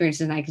my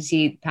experiences, and I can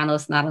see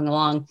panelists nodding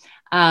along.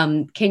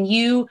 Can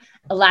you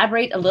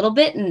elaborate a little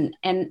bit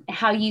and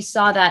how you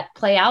saw that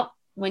play out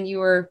when you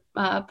were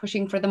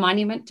pushing for the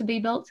monument to be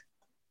built?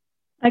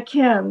 I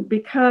can,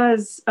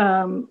 because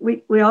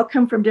we all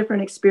come from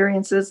different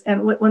experiences.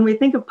 And when we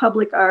think of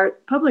public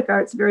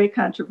art's very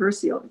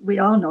controversial. We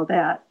all know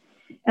that.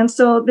 And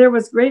so there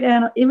was great,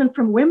 even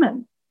from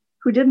women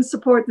who didn't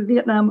support the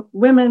Vietnam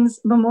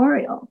Women's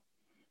Memorial.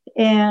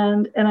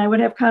 And I would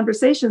have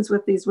conversations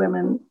with these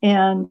women,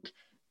 and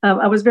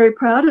I was very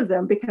proud of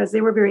them because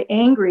they were very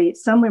angry.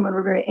 Some women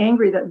were very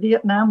angry that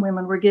Vietnam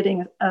women were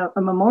getting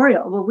a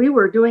memorial. Well, we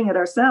were doing it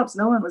ourselves.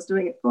 No one was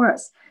doing it for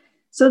us.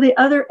 So the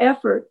other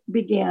effort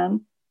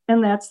began,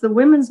 and that's the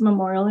Women's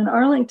Memorial in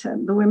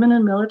Arlington, the Women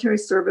in Military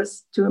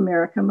Service to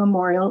America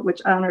Memorial,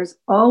 which honors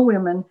all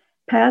women,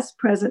 past,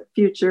 present,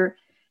 future.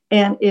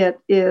 And it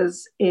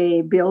is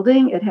a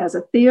building. It has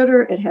a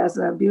theater. It has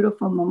a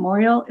beautiful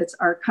memorial. It's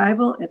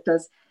archival.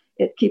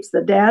 It keeps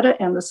the data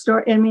and the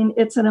story. I mean,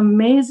 it's an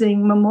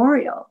amazing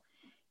memorial.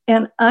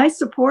 And I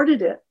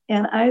supported it.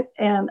 And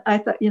I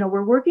thought,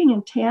 we're working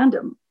in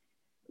tandem.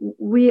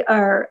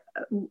 We're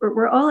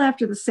all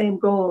after the same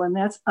goal, and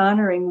that's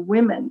honoring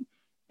women.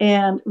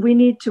 And we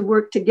need to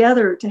work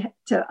together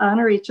to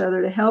honor each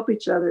other, to help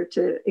each other,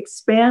 to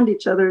expand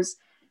each other's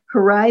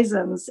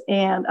horizons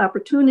and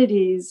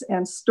opportunities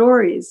and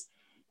stories.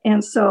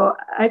 And so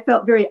I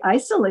felt very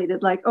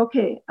isolated, like,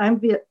 okay, I'm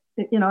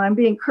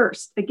being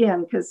cursed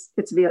again because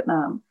it's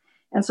Vietnam.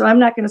 And so I'm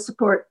not going to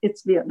support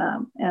it's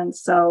Vietnam. And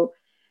so,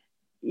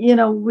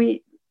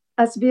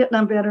 us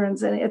Vietnam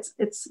veterans, and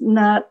it's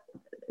not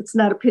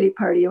a pity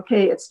party.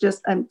 Okay.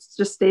 I'm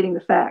just stating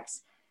the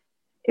facts.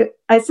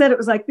 I said it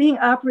was like being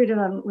operated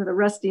on with a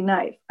rusty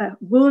knife, a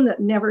wound that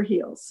never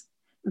heals.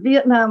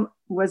 Vietnam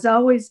was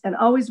always and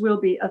always will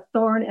be a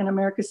thorn in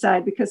America's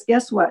side, because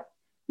guess what?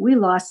 We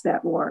lost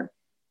that war,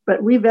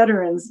 but we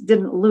veterans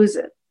didn't lose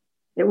it.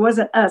 It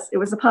wasn't us. It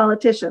was the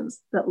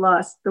politicians that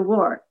lost the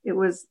war. It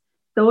was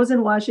those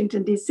in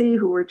Washington, D.C.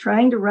 who were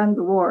trying to run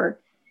the war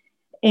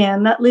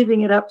and not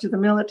leaving it up to the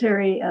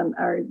military and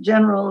our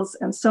generals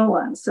and so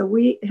on. So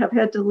we have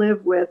had to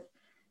live with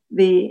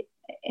the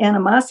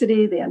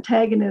animosity, the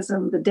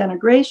antagonism, the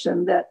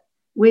denigration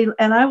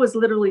and I was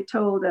literally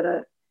told at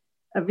a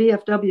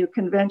VFW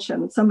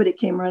convention, somebody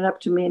came right up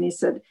to me and he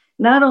said,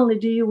 not only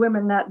do you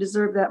women not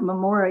deserve that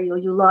memorial,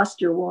 you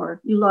lost your war.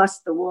 You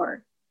lost the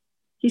war.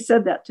 He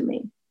said that to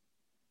me.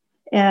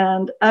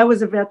 And I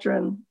was a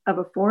veteran of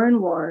a foreign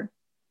war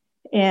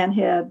and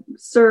had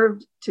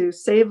served to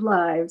save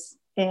lives.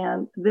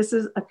 And this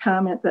is a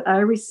comment that I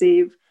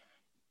received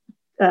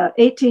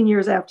 18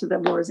 years after the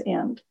war's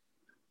end.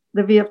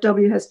 The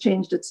VFW has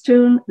changed its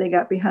tune. They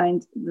got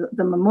behind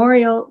the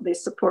memorial. They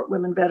support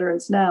women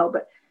veterans now,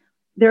 but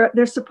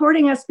they're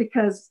supporting us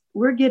because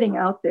we're getting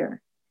out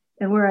there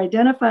and we're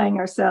identifying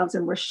ourselves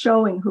and we're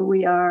showing who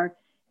we are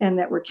and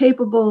that we're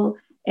capable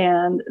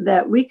and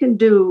that we can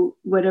do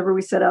whatever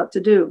we set out to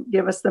do.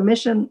 Give us the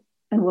mission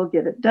and we'll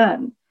get it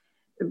done.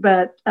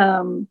 But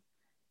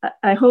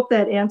I hope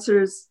that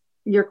answers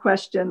your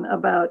question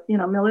about,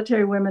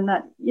 military women,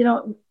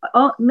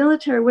 all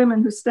military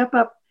women who step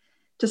up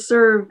to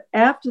serve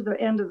after the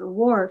end of the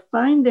war,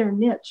 find their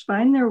niche,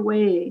 find their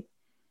way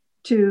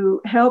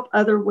to help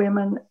other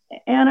women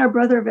and our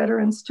brother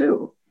veterans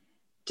too.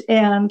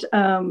 And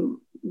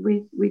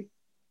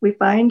we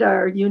find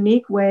our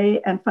unique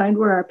way and find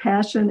where our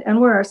passion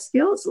and where our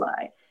skills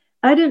lie.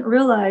 I didn't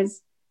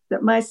realize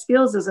that my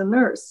skills as a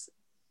nurse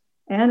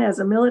and as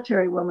a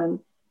military woman,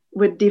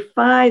 would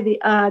defy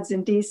the odds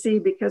in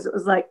DC because it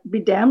was like, be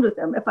damned with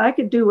them. If I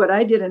could do what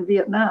I did in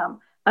Vietnam,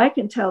 I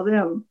can tell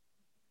them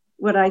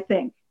what I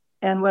think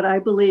and what I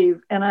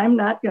believe. And I'm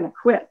not going to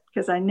quit,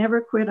 because I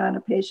never quit on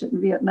a patient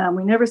in Vietnam.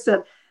 We never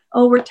said,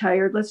 oh, we're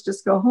tired, let's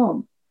just go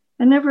home.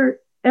 I never,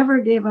 ever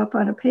gave up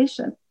on a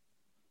patient.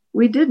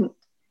 We didn't.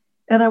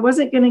 And I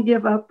wasn't going to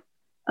give up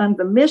on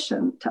the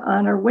mission to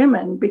honor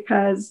women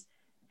because,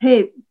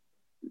 hey,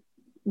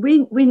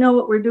 we know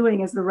what we're doing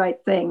is the right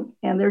thing.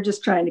 And they're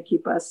just trying to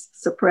keep us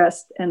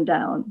suppressed and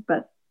down.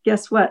 But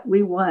guess what?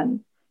 We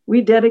won.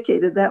 We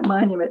dedicated that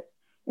monument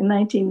in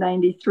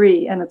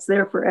 1993, and it's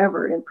there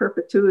forever in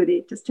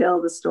perpetuity to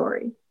tell the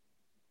story.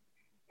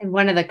 And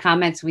one of the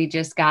comments we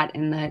just got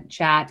in the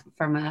chat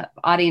from an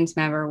audience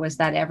member was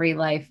that every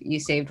life you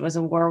saved was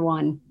a war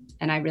won.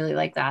 And I really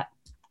like that.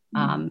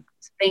 So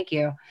thank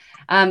you.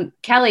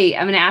 Kelly,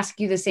 I'm going to ask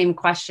you the same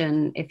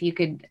question. If you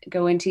could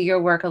go into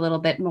your work a little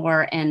bit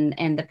more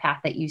and the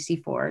path that you see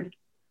forward.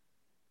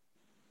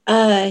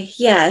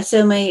 Yeah,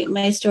 so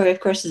my story, of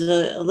course, is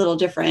a little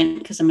different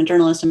because I'm a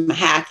journalist, I'm a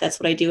hack. That's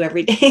what I do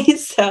every day.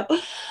 So,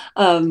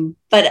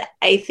 but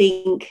I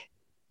think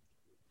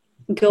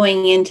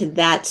going into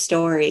that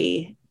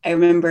story, I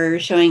remember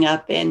showing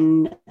up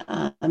in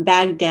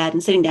Baghdad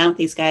and sitting down with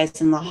these guys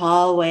in the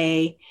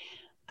hallway.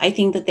 I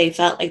think that they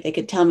felt like they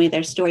could tell me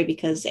their story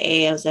because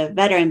I was a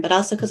veteran, but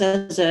also because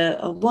I was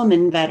a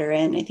woman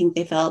veteran. I think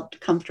they felt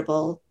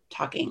comfortable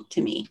talking to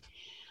me.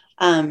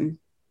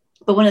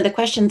 But one of the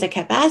questions I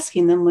kept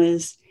asking them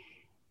was,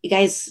 you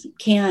guys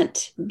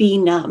can't be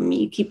numb.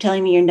 You keep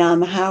telling me you're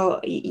numb.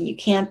 How you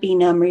can't be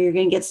numb, or you're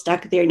going to get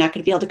stuck there. You're not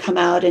going to be able to come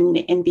out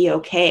and be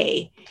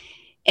okay.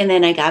 And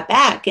then I got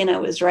back and I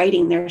was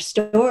writing their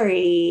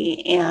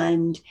story,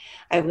 and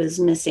I was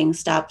missing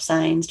stop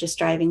signs, just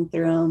driving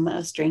through them. I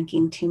was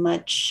drinking too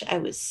much. I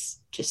was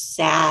just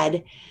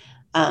sad.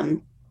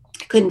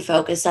 Couldn't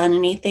focus on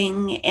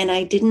anything. And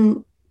I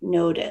didn't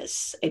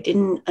notice. I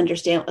didn't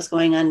understand what was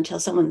going on until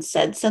someone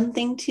said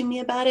something to me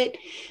about it,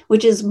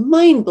 which is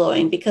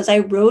mind-blowing because I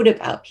wrote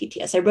about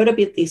PTS. I wrote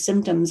about these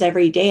symptoms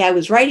every day. I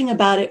was writing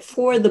about it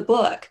for the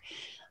book.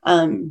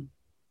 And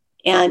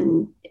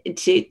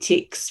to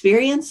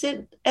experience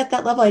it at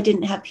that level, I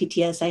didn't have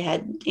PTS. I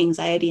had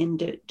anxiety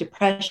and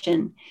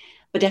depression,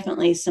 but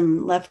definitely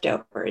some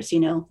leftovers,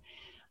 and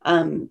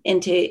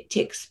to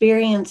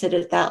experience it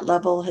at that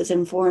level has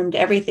informed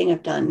everything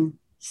I've done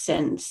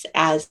since,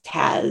 as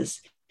has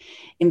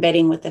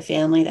embedding with the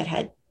family that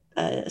had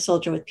a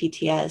soldier with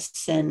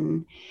PTS,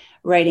 and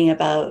writing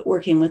about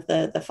working with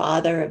the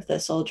father of the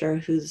soldier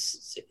who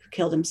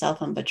killed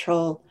himself on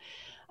patrol.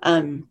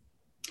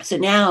 So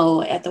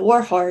now at the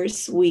War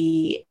Horse,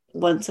 we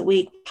once a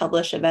week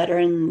publish a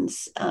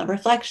veterans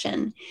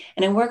reflection,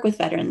 and I work with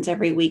veterans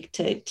every week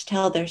to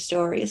tell their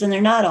stories. And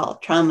they're not all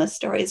trauma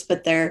stories,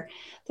 but they're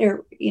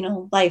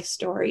life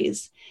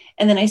stories.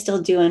 And then I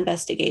still do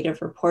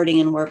investigative reporting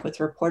and work with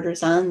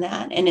reporters on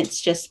that. And it's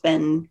just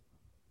been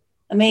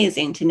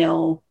amazing to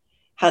know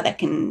how that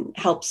can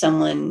help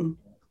someone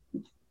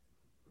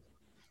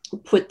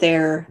put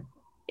their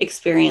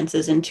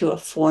experiences into a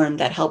form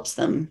that helps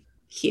them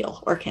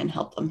heal, or can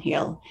help them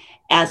heal,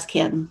 as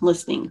can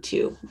listening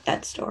to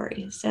that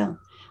story. So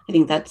I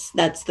think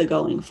that's the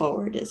going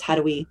forward, is how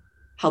do we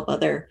help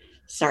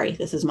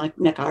this is Mike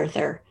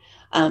MacArthur.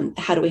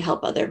 How do we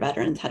help other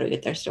veterans? How do we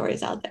get their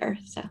stories out there?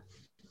 So.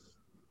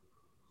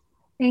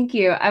 Thank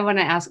you. I want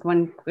to ask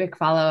one quick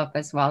follow-up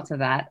as well to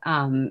that.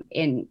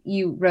 And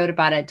you wrote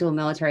about a dual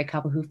military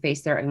couple who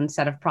faced their own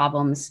set of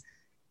problems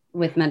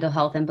with mental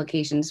health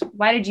implications.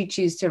 Why did you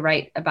choose to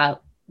write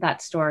about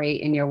that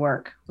story in your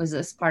work? Was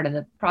this part of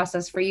the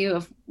process for you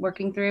of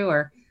working through,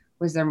 or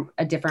was there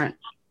a different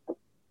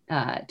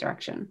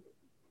direction?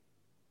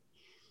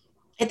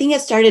 I think it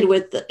started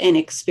with an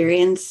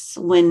experience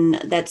when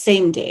that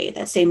same day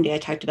I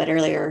talked about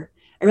earlier,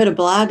 I wrote a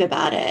blog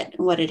about it,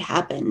 what had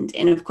happened.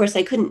 And of course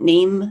I couldn't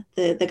name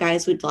the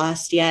guys we'd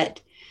lost yet,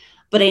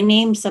 but I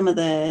named some of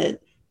the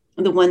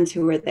ones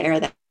who were there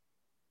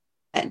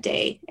that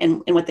day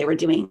and what they were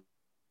doing.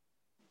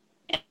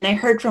 And I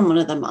heard from one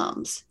of the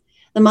moms.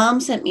 The mom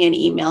sent me an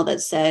email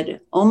that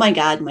said, "Oh my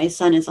God, my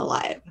son is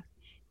alive."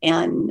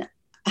 And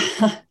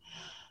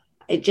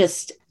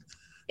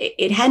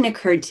it hadn't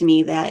occurred to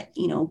me that,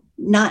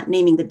 not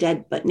naming the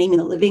dead, but naming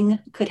the living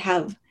could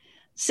have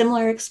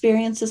similar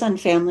experiences on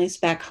families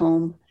back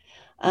home.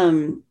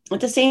 At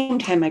the same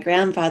time, my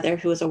grandfather,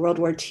 who was a World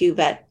War II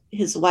vet,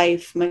 his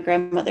wife, my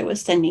grandmother,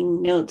 was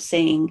sending notes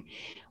saying,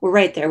 "We're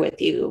right there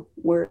with you."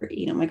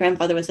 My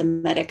grandfather was a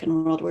medic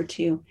in World War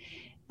II.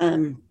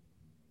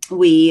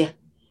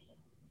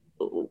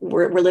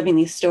 We're living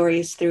these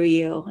stories through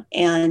you.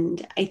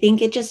 And I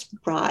think it just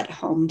brought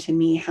home to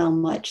me how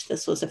much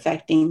this was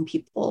affecting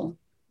people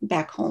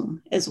back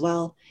home as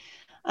well.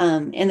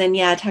 And then,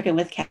 talking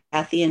with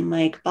Kathy and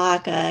Mike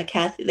Baca,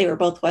 Kathy, they were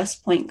both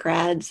West Point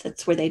grads.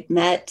 That's where they'd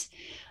met.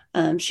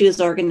 She was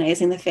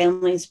organizing the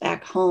families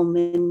back home,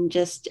 and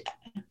just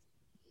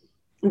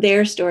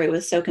their story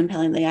was so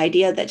compelling. The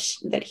idea that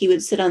that he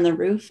would sit on the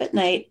roof at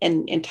night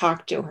and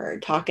talk to her,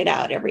 talk it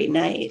out every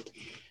night.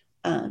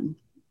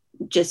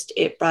 Just,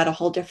 it brought a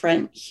whole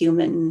different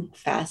human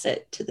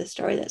facet to the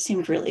story that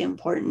seemed really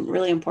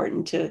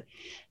important to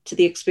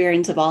the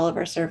experience of all of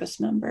our service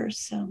members.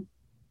 So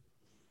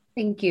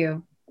thank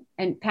you.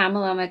 And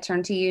Pamela, I'm going to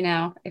turn to you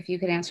now, if you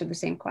could answer the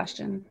same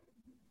question.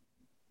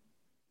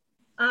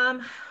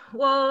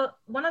 Well,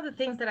 one of the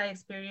things that I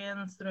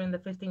experienced during the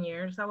 15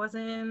 years I was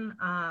in,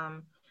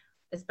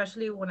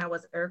 especially when I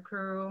was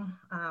aircrew,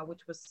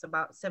 which was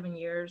about 7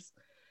 years,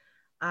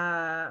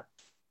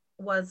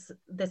 was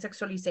the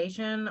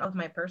sexualization of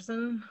my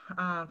person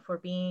for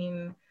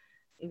being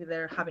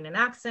either having an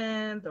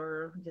accent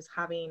or just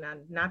having a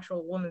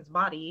natural woman's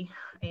body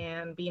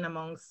and being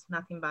amongst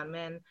nothing but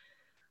men.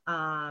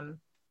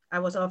 I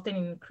was often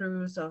in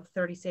crews of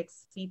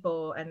 36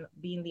 people, and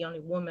being the only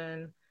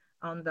woman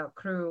on the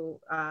crew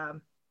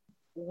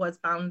was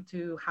bound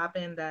to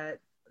happen, that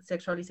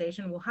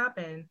sexualization will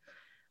happen,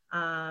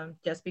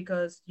 just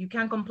because you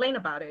can't complain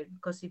about it.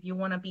 Because if you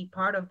want to be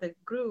part of the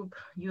group,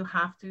 you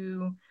have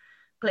to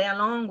play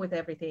along with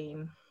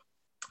everything.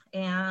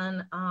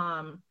 And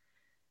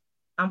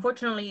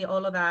unfortunately,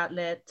 all of that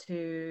led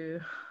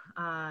to,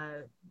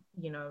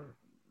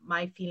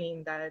 my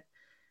feeling that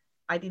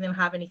I didn't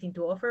have anything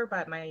to offer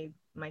but my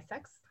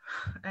sex.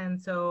 And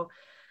so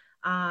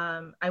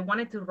I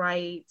wanted to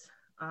write,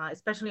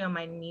 especially on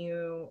my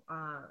new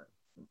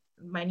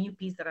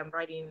piece that I'm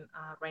writing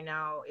right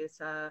now,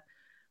 is a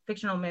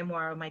fictional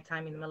memoir of my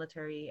time in the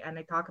military. And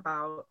I talk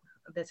about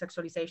the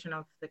sexualization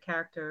of the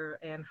character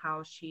and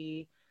how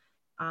she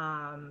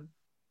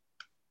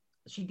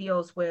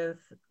deals with,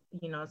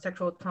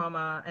 sexual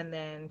trauma, and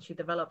then she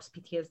develops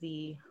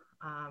PTSD,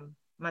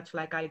 much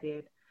like I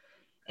did.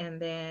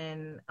 And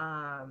then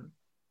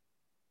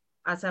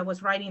as I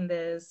was writing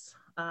this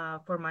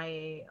for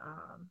my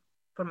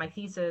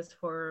thesis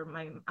for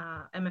my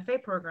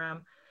MFA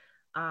program,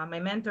 my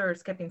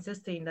mentors kept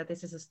insisting that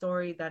this is a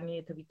story that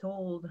needed to be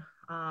told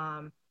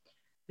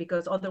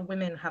because other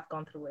women have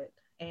gone through it.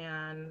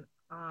 And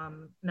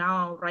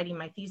now writing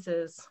my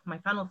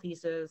final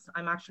thesis,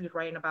 I'm actually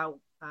writing about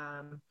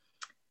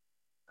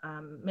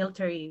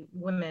military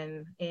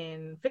women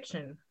in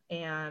fiction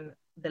and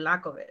the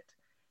lack of it.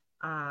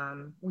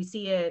 We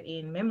see it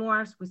in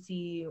memoirs. We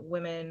see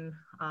women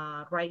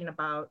writing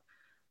about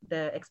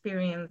the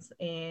experience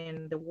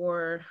in the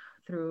war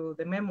through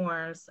the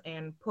memoirs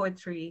and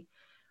poetry.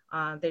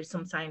 There's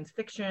some science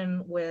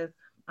fiction with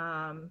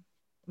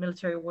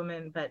military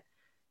women, but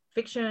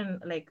fiction,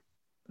 like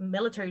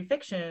military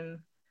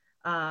fiction,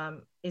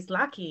 is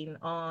lacking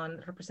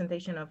on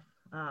representation of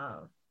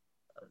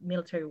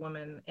military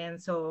women.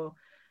 And so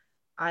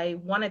I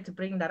wanted to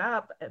bring that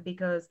up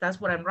because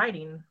that's what I'm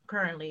writing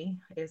currently,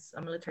 is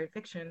a military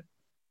fiction.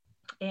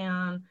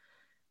 And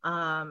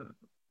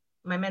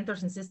my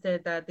mentors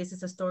insisted that this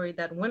is a story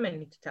that women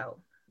need to tell,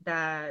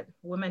 that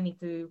women need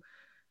to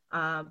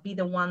be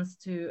the ones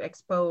to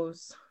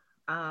expose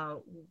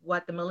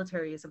what the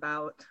military is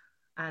about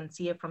and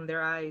see it from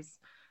their eyes,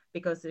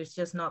 because it's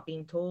just not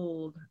being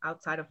told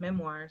outside of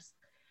memoirs,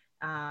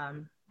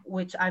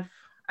 which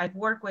I've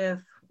worked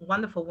with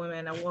wonderful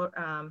women.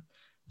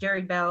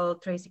 Jerry Bell,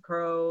 Tracy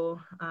Crow,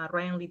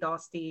 Ryan Lee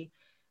Dosty.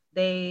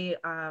 They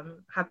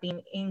have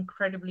been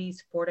incredibly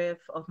supportive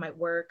of my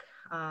work.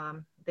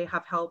 They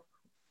have helped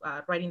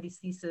writing this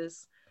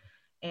thesis.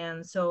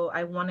 And so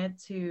I wanted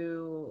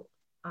to,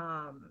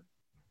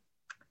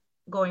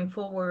 going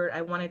forward,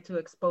 I wanted to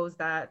expose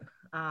that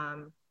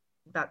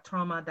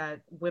trauma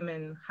that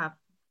women have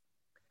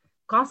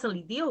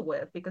constantly deal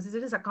with, because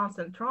it is a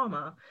constant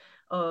trauma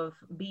of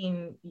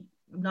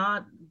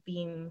not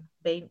being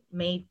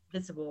made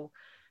visible,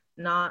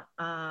 not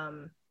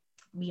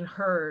being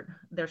heard,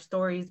 their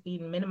stories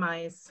being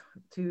minimized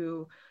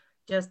to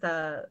just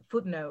a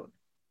footnote.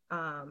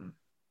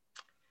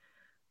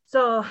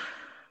 So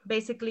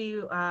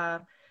basically,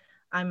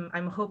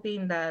 I'm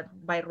hoping that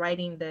by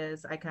writing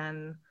this, I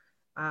can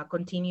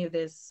continue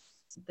this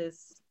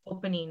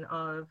opening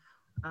of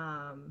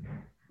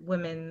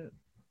women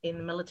in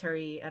the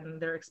military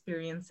and their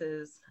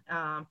experiences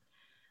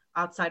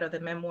outside of the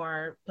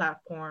memoir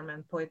platform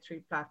and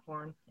poetry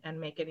platform, and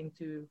make it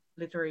into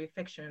literary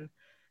fiction,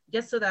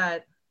 just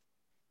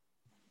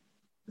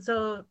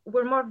so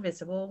we're more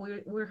visible,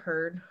 we're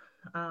heard,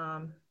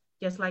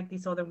 just like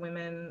these other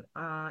women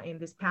in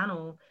this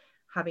panel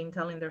have been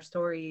telling their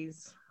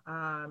stories.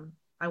 I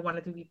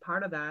wanted to be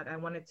part of that. I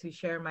wanted to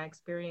share my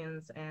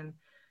experience and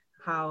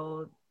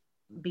how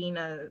being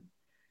a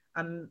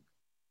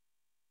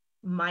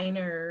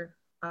minor,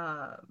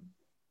 a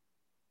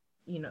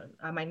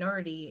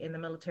minority in the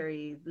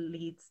military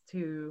leads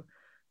to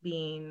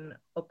being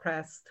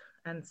oppressed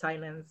and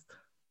silenced.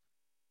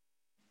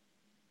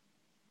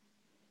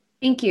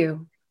 Thank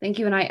you. Thank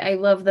you. And I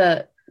love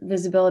the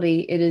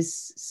visibility. It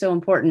is so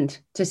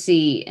important to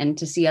see, and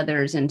to see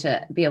others, and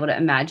to be able to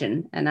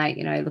imagine. And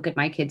I look at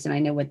my kids and I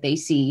know what they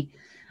see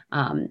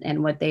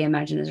and what they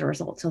imagine as a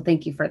result. So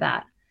thank you for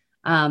that.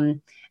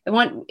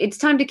 It's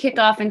time to kick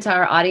off into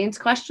our audience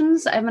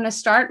questions. I'm going to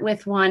start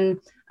with one.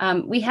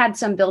 We had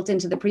some built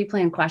into the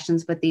pre-planned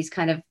questions, but these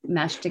kind of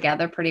mesh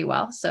together pretty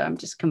well. So I'm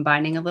just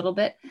combining a little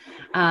bit.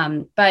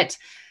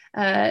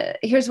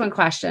 Here's one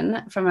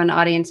question from an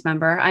audience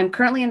member. I'm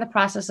currently in the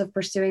process of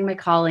pursuing my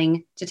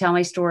calling to tell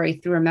my story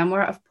through a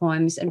memoir of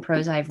poems and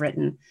prose I've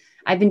written.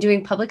 I've been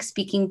doing public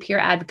speaking, peer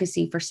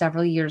advocacy for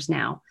several years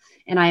now,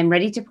 and I am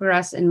ready to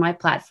progress in my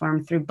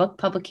platform through book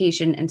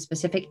publication and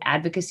specific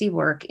advocacy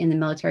work in the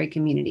military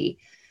community.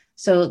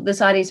 So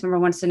this audience member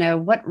wants to know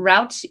what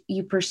route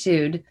you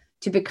pursued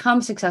to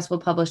become successful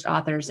published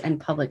authors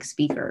and public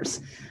speakers.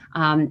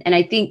 And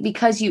I think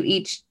because you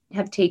each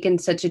have taken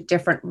such a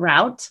different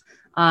route,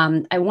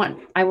 I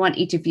want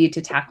each of you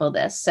to tackle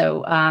this.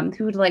 So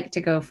who would like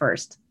to go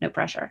first? No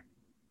pressure.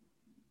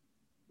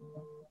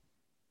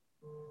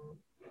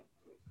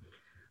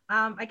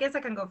 I guess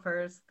I can go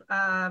first.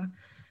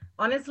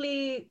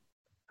 Honestly,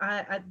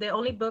 the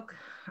only book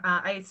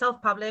I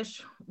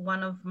self-published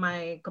one of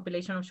my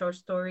compilation of short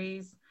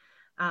stories.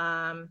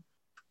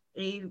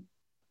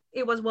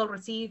 It was well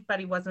received,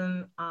 but it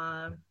wasn't,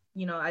 I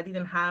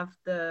didn't have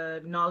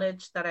the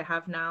knowledge that I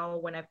have now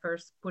when I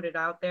first put it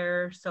out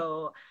there.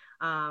 So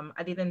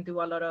I didn't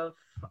do a lot of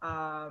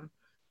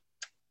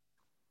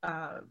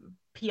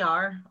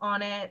PR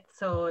on it.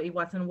 So it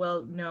wasn't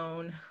well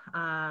known.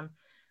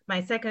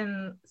 My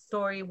second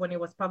story, when it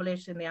was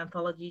published in the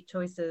anthology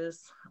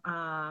Choices,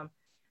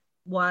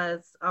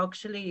 was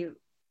actually,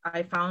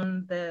 I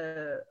found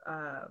that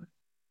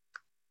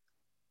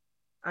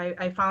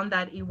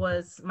it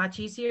was much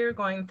easier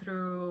going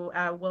through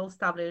a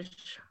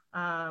well-established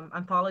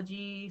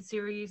anthology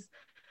series.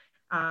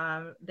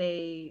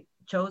 They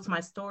chose my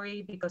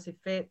story because it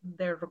fit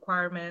their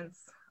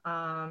requirements.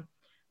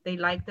 They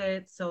liked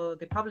it, so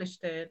they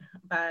published it.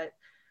 But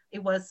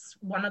it was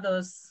one of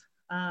those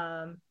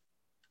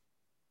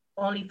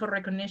only for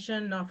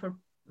recognition, not for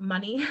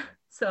money.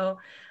 So,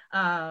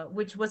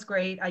 which was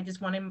great. I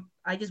just wanted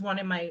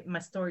my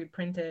story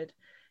printed,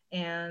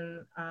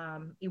 and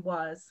it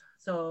was.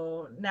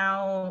 So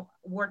now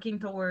working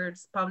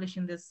towards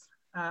publishing this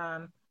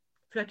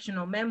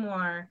fictional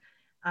memoir,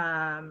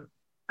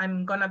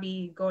 I'm gonna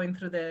be going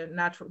through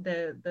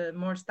the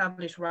more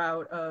established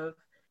route of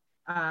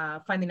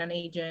finding an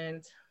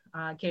agent,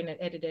 getting it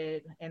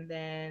edited, and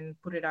then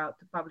put it out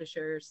to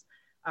publishers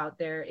out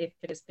there if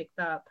it is picked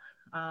up.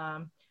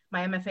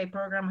 My MFA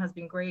program has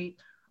been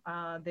great.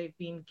 They've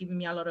been giving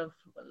me a lot of,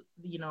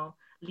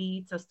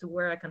 leads as to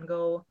where I can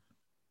go,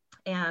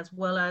 as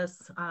well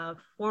as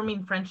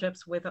forming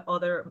friendships with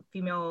other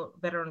female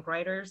veteran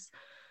writers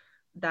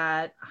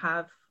that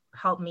have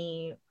helped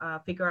me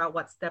figure out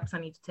what steps I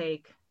need to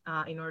take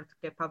in order to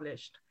get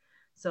published.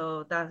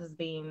 So that has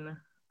been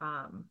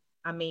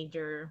a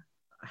major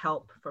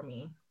help for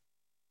me.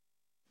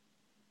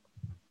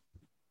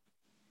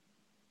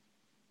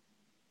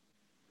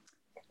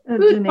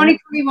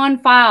 2021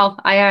 file.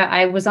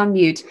 I was on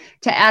mute.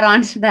 To add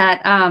on to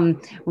that,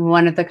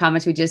 one of the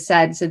comments we just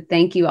said,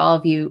 thank you, all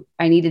of you.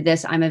 I needed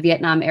this. I'm a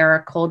Vietnam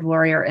era cold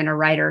warrior and a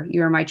writer.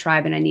 You are my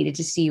tribe, and I needed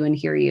to see you and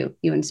hear you.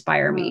 You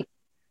inspire me.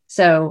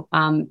 So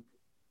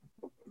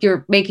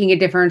you're making a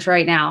difference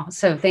right now.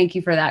 So thank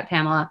you for that,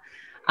 Pamela.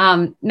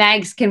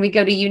 Mags, can we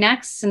go to you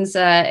next? Since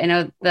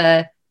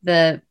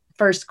the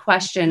first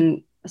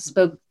question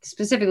spoke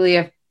specifically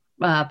of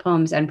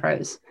poems and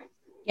prose.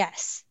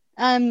 Yes.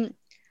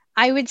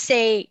 I would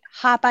say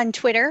hop on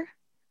Twitter,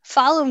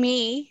 follow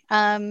me.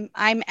 I'm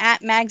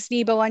at Mags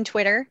Nebo on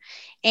Twitter,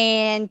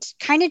 and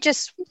kind of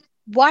just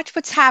watch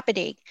what's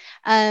happening.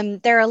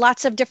 There are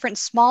lots of different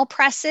small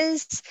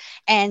presses,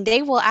 and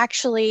they will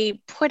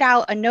actually put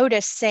out a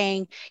notice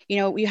saying,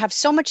 you have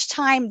so much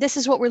time. This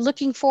is what we're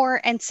looking for,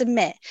 and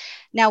submit.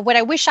 Now, what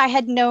I wish I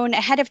had known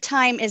ahead of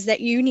time is that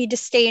you need to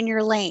stay in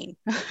your lane.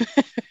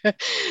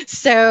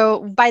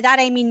 So by that,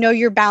 I mean, know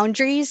your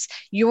boundaries.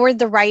 You're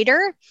the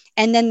writer,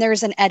 and then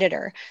there's an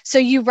editor. So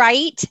you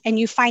write and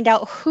you find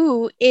out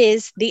who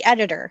is the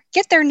editor.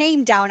 Get their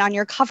name down on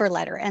your cover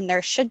letter, and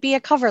there should be a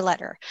cover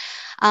letter.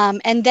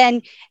 And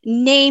then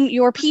name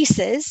your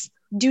pieces.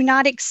 Do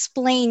not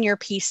explain your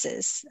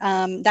pieces.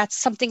 That's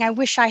something I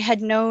wish I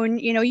had known.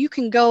 You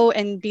can go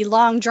and be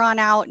long drawn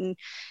out and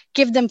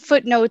give them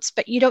footnotes,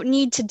 but you don't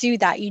need to do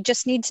that. You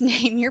just need to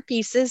name your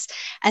pieces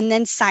and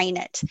then sign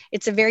it.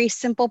 It's a very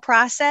simple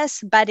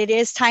process, but it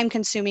is time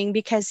consuming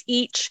because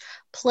each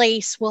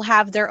place will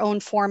have their own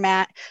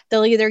format.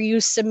 They'll either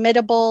use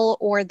Submittable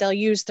or they'll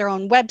use their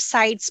own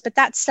websites, but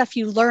that's stuff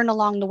you learn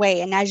along the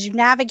way. And as you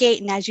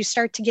navigate and as you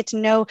start to get to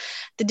know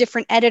the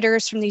different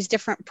editors from these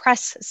different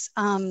presses,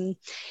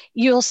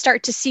 you'll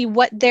start to see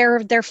what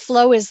their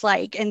flow is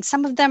like. And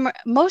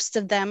most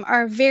of them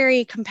are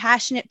very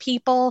compassionate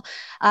people.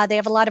 They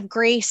have a lot of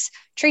grace.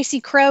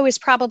 Tracy Crow is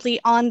probably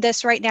on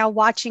this right now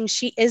watching.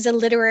 She is a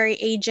literary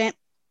agent.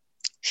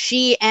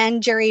 She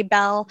and Jerry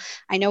Bell,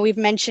 I know we've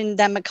mentioned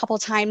them a couple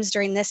times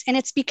during this, and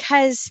it's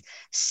because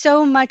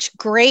so much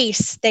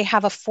grace they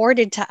have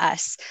afforded to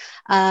us.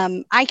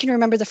 I can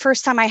remember the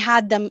first time I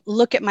had them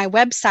look at my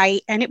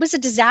website, and it was a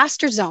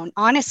disaster zone,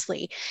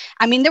 honestly.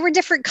 I mean, there were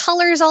different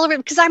colors all over it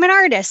because I'm an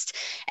artist.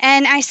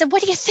 And I said,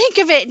 what do you think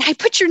of it? And I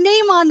put your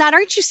name on that.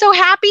 Aren't you so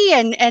happy?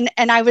 And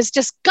I was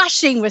just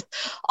gushing with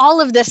all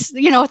of this,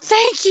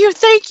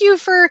 thank you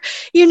for,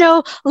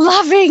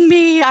 loving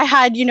me. I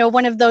had,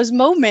 one of those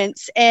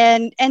moments,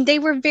 and they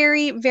were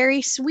very,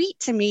 very sweet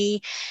to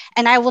me.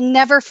 And I will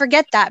never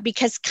forget that,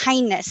 because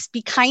kindness,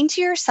 be kind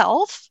to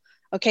yourself.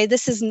 Okay,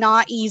 this is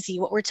not easy.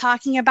 What we're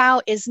talking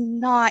about is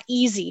not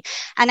easy.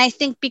 And I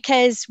think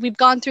because we've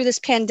gone through this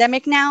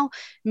pandemic now,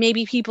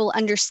 maybe people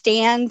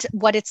understand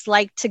what it's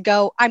like to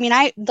go. I mean,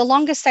 the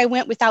longest I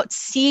went without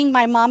seeing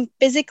my mom,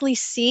 physically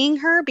seeing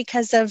her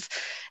because of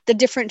the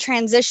different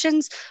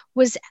transitions,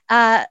 was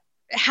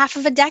half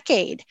of a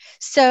decade.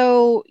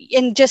 So,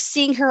 and just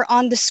seeing her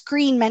on the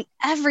screen meant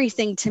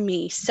everything to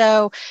me.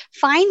 So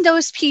find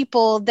those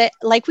people that,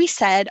 like we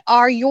said,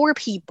 are your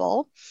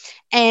people,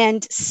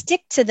 and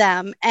stick to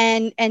them,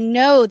 and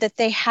know that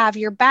they have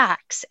your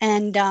backs.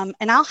 And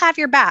I'll have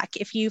your back.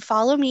 If you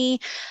follow me,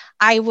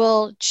 I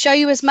will show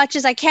you as much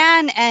as I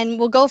can, and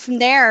we'll go from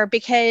there,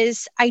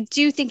 because I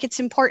do think it's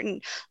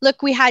important.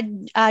 Look, we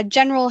had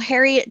General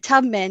Harriet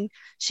Tubman.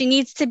 She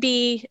needs to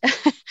be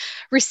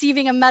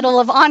receiving a Medal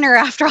of Honor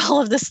after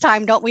all of this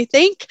time, don't we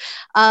think?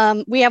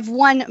 We have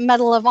one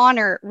Medal of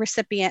Honor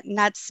recipient, and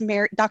that's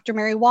Dr.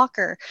 Mary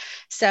Walker.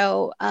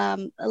 So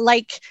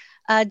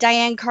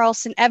Diane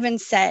Carlson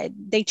Evans said,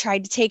 they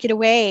tried to take it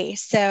away.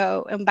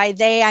 So, and by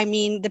they, I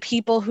mean the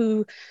people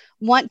who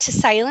want to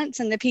silence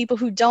and the people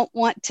who don't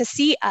want to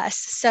see us.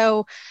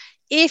 So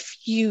if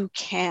you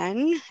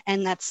can,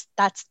 and that's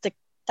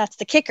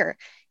the kicker,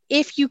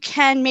 if you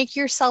can make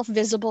yourself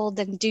visible,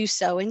 then do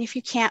so. And if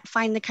you can't,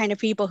 find the kind of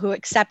people who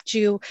accept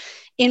you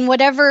in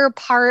whatever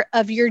part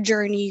of your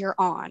journey you're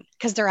on,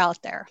 because they're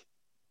out there.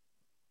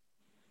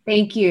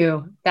 Thank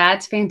you.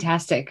 That's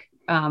fantastic.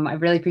 I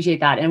really appreciate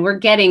that. And we've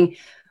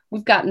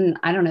gotten,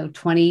 I don't know,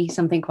 20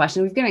 something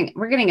questions.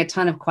 We're getting a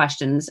ton of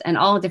questions and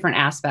all different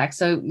aspects.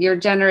 So you're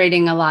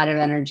generating a lot of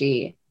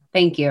energy.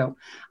 Thank you.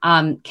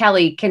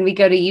 Kelly, can we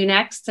go to you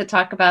next to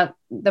talk about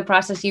the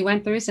process you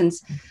went through,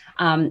 since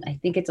I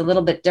think it's a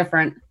little bit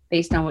different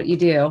based on what you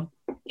do?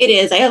 It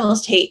is. I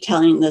almost hate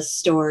telling this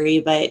story,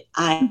 but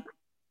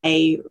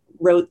I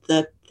wrote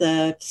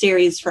the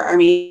series for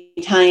Army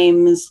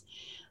Times.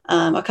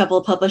 A couple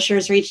of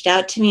publishers reached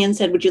out to me and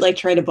said, would you like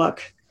to write a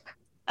book?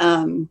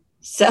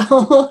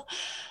 So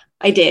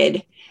I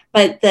did.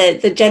 But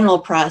the general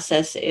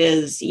process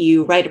is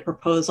you write a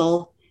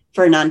proposal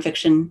for a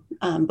nonfiction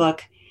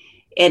book.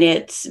 And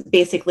it's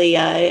basically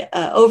a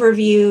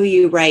overview.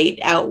 You write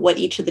out what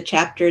each of the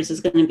chapters is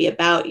going to be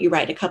about. You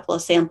write a couple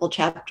of sample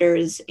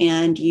chapters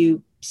and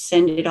you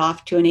send it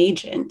off to an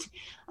agent.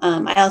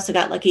 I also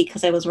got lucky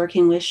because I was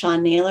working with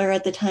Sean Naylor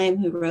at the time,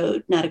 who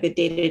wrote Not a Good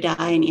Day to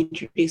Die, and he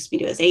introduced me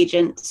to his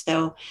agent.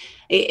 So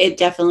it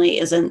definitely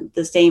isn't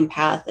the same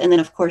path. And then,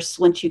 of course,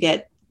 once you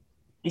get,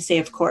 I say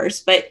of course,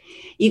 but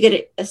you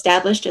get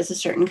established as a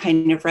certain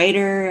kind of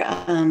writer.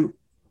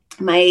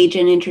 My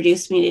agent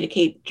introduced me to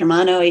Kate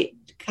Germano.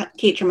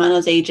 Kate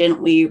Germano's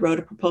agent. We wrote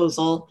a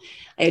proposal.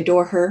 I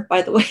adore her,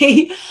 by the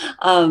way.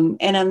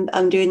 And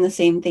I'm doing the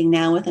same thing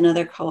now with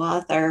another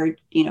co-author,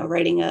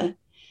 writing a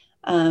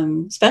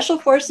special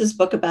forces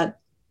book about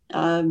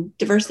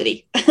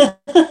diversity.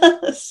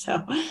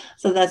 So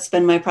that's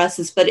been my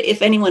process. But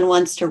if anyone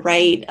wants to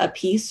write a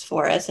piece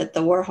for us at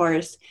the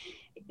Warhorse,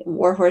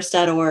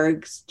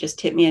 warhorse.org,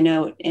 just hit me a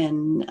note.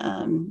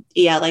 And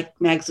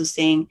like Mags was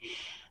saying,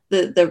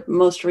 the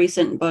most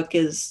recent book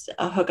is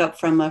a hookup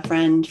from a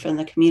friend from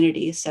the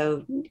community.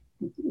 So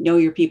know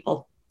your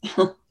people.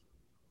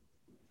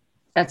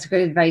 That's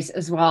good advice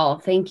as well.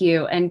 Thank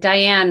you. And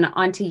Diane,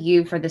 on to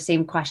you for the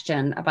same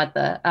question about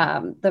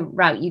the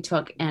route you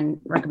took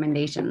and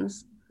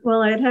recommendations.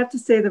 Well, I'd have to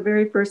say the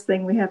very first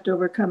thing we have to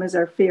overcome is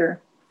our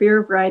fear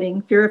of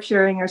writing, fear of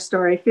sharing our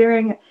story,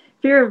 fear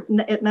of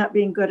it not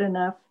being good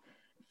enough,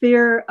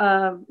 fear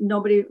of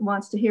nobody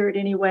wants to hear it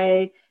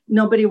anyway.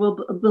 Nobody will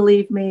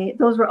believe me.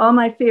 Those were all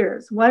my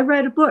fears. Why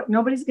write a book?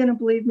 Nobody's going to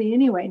believe me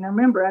anyway. Now,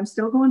 remember, I'm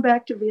still going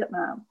back to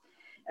Vietnam,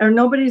 or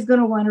nobody's going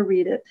to want to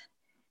read it.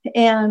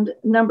 And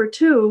number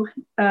two,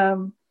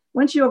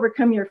 once you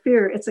overcome your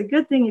fear, it's a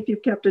good thing if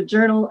you've kept a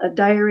journal, a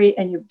diary,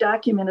 and you've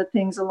documented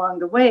things along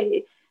the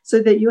way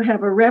so that you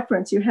have a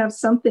reference, you have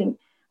something.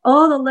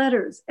 All the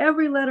letters,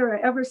 every letter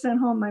I ever sent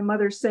home, my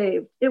mother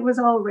saved. It was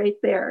all right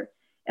there.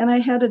 And I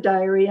had a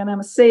diary, and I'm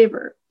a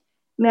saver.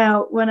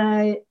 Now, when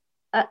I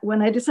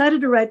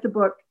decided to write the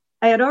book,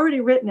 I had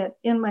already written it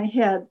in my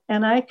head,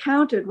 and I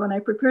counted when I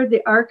prepared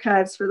the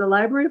archives for the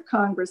Library of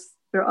Congress.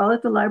 They're all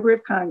at the Library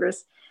of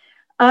Congress.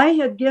 I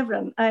had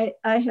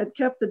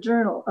kept the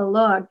journal, a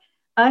log.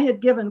 I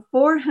had given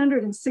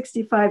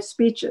 465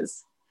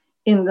 speeches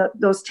in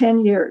those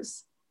 10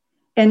 years.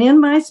 And in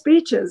my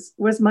speeches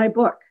was my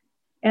book.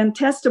 and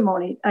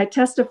testimony. I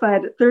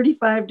testified at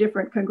 35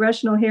 different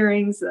congressional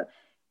hearings, the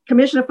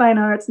Commission of Fine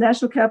Arts,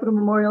 National Capital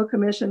Memorial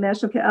Commission,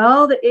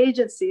 all the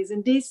agencies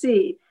in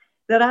DC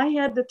that I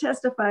had to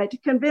testify to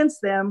convince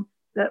them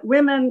that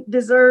women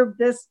deserve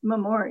this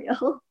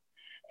memorial.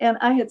 And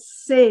I had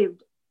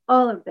saved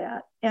all of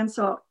that. And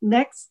so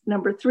next,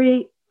 number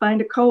 3,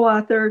 find a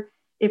co-author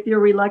if you're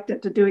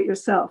reluctant to do it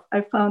yourself.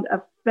 I found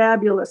a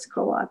fabulous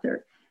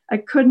co-author. I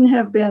couldn't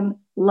have been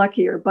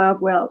luckier,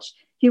 Bob Welch.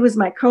 He was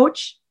my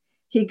coach.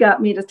 He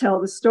got me to tell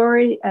the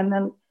story. And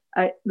then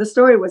the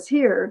story was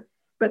here,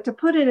 but to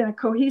put it in a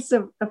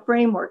cohesive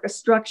framework, a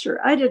structure,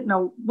 I didn't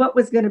know what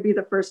was going to be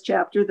the first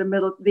chapter, the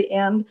middle, the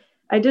end.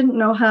 I didn't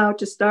know how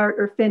to start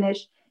or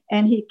finish.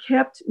 And he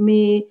kept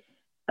me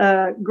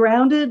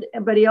grounded,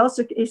 but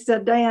he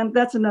said, Diane,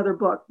 that's another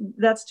book.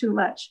 That's too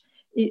much.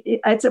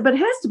 I said, but it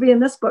has to be in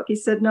this book. He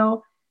said,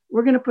 no,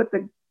 we're going to put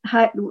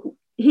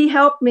he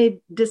helped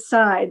me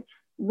decide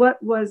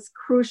what was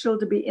crucial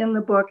to be in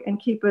the book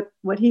and keep it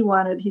what he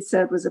wanted, he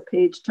said, was a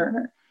page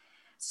turner.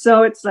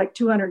 So it's like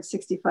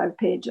 265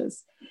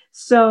 pages.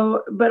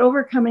 So, but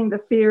overcoming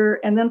the fear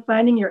and then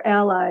finding your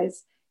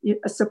allies,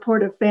 a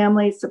supportive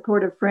family,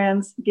 supportive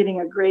friends, getting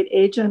a great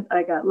agent.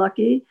 I got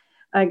lucky.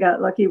 I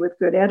got lucky with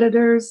good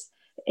editors.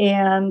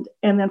 And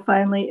then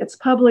finally it's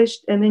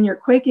published, and then you're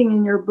quaking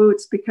in your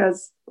boots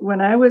because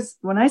when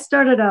I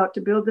started out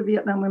to build the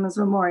Vietnam Women's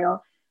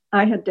Memorial,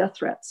 I had death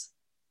threats.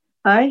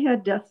 I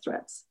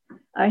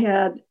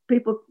had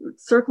people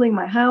circling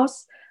my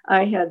house.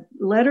 I had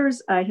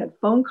letters, I had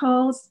phone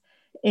calls,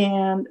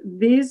 and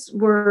these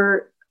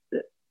were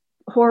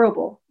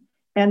horrible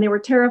and they were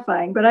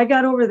terrifying. But I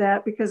got over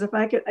that because if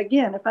I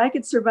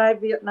could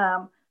survive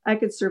Vietnam, I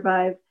could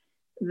survive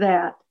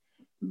that.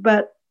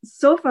 But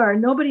so far,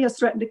 nobody has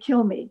threatened to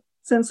kill me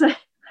since I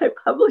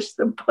published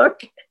the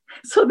book.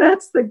 So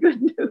that's the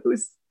good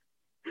news.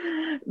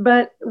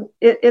 But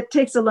it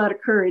takes a lot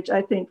of courage,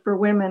 I think, for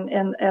women,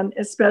 and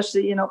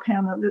especially,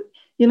 Pamela,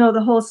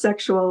 the whole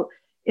sexual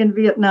in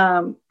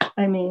Vietnam.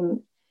 I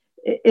mean,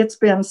 it's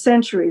been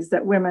centuries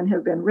that women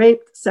have been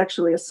raped,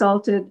 sexually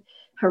assaulted,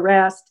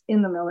 harassed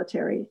in the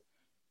military.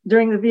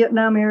 During the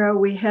Vietnam era,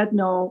 we had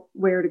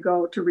nowhere to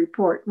go to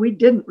report. We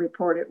didn't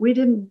report it. We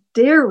didn't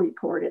dare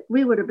report it.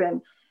 We would have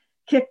been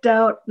kicked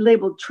out,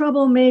 labeled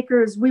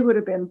troublemakers. We would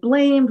have been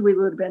blamed. We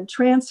would have been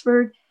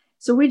transferred.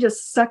 So we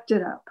just sucked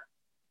it up.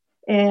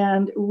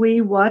 And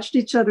we watched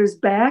each other's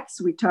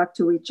backs. We talked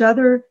to each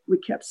other. We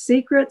kept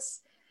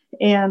secrets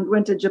and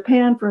went to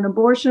Japan for an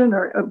abortion,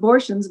 or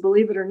abortions,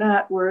 believe it or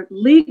not, were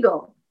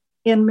legal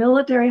in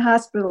military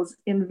hospitals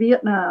in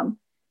Vietnam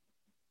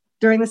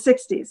during the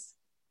 60s.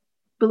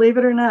 Believe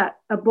it or not,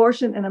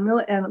 abortion and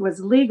it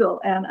was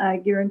legal. And I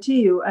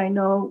guarantee you, I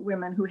know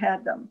women who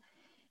had them.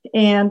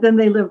 And then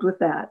they lived with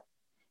that.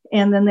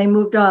 And then they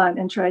moved on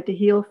and tried to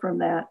heal from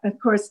that. Of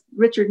course,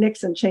 Richard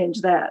Nixon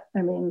changed that.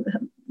 I mean,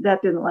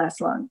 that didn't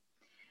last long.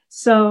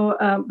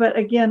 So, but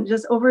again,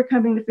 just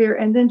overcoming the fear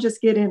and then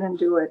just get in and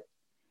do it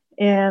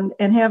and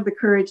have the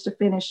courage to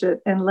finish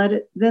it and let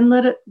it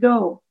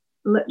go.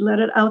 Let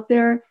it out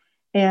there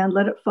and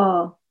let it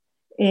fall.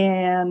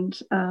 And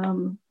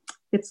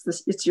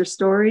it's your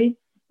story,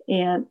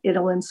 and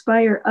it'll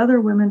inspire other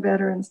women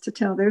veterans to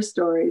tell their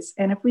stories.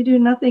 And if we do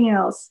nothing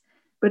else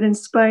but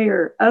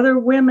inspire other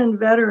women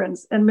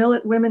veterans and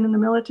women in the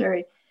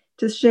military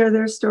to share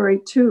their story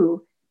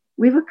too,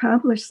 we've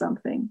accomplished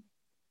something.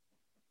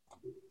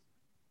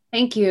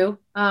 Thank you.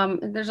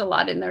 There's a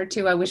lot in there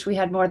too. I wish we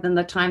had more than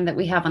the time that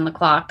we have on the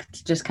clock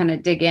to just kind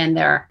of dig in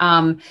there.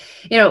 One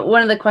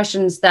of the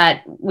questions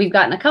that we've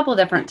gotten a couple of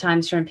different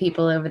times from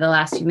people over the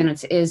last few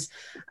minutes is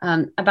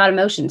about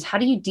emotions. How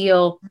do you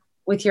deal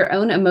with your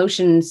own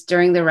emotions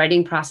during the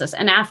writing process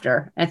and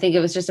after? I think it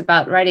was just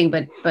about writing,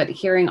 but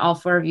hearing all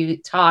 4 of you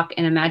talk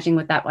and imagining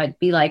what that might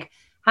be like.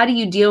 How do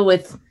you deal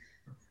with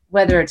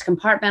whether it's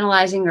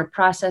compartmentalizing or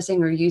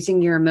processing or using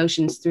your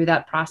emotions through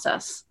that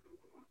process?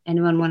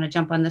 Anyone want to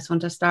jump on this one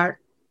to start?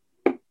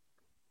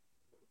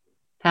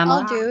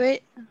 Pamela? I'll do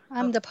it.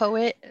 I'm the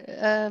poet.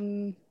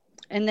 And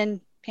then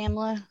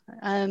Pamela.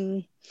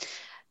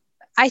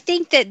 I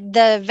think that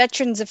the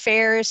Veterans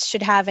Affairs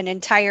should have an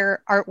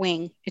entire art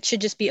wing. It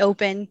should just be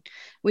open.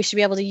 We should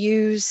be able to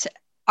use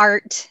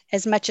art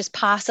as much as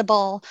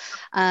possible.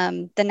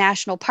 The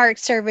National Park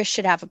Service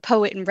should have a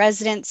poet in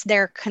residence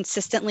there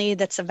consistently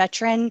that's a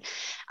veteran.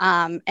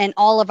 And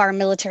all of our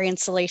military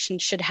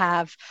installations should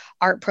have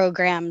art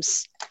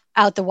programs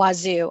out the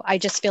wazoo. I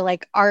just feel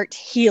like art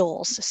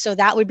heals. So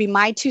that would be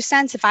my 2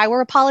 cents. If I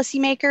were a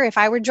policymaker, if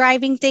I were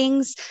driving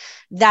things,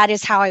 that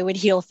is how I would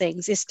heal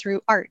things, is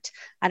through art.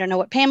 I don't know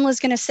what Pamela's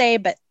going to say,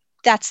 but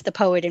that's the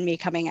poet in me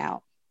coming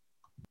out.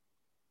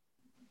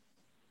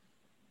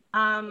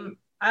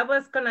 I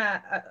was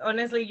gonna,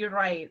 honestly, you're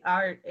right.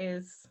 Art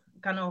is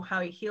kind of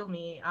how it healed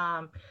me.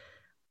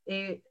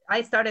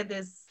 I started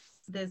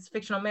this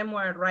fictional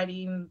memoir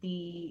writing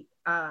the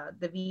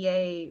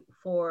VA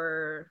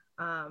for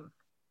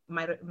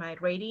my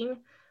rating.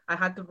 I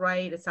had to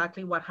write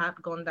exactly what had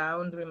gone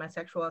down during my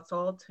sexual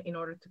assault in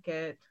order to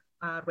get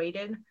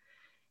rated.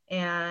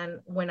 And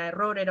when I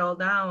wrote it all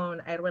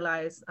down, I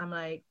realized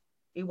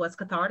it was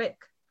cathartic.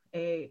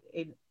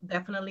 It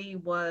definitely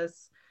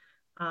was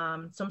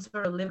some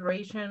sort of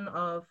liberation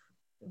of,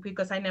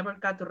 because I never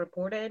got to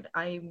report it.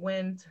 I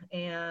went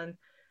and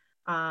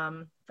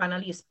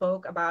finally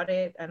spoke about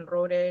it and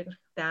wrote it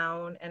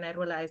down. And I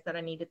realized that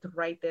I needed to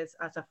write this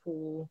as a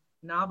full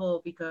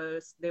novel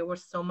because there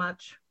was so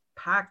much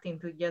packed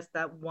into just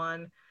that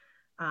one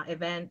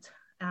event.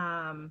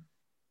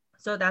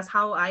 So that's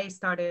how I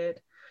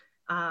started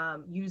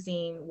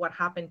using what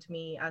happened to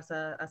me as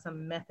a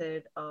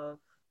method of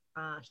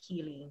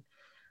healing.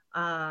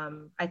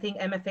 I think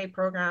MFA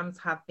programs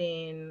have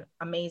been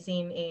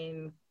amazing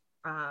in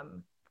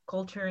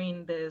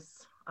culturing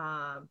this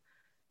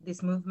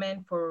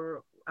movement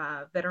for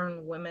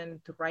veteran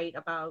women to write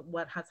about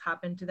what has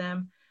happened to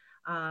them.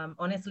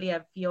 Honestly,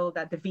 I feel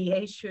that the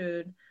VA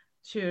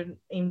should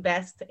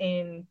invest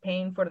in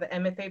paying for the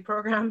MFA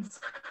programs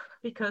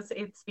because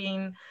it's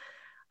been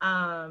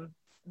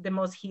the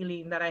most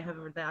healing that I have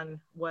ever done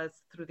was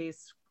through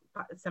these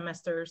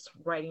semesters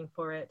writing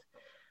for it.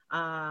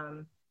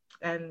 And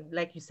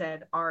like you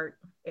said, art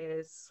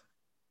it's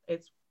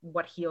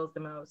what heals the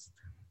most.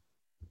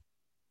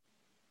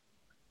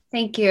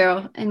 Thank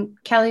you. And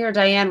Kelly or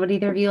Diane, would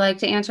either of you like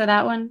to answer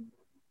that one?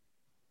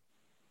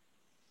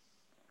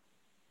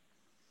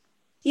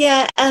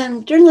 Yeah,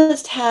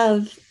 journalists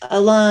have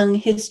a long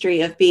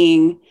history of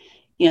being,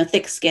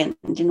 thick-skinned,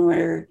 and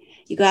where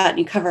you go out and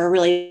you cover a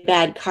really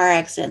bad car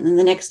accident, and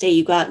the next day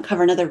you go out and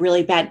cover another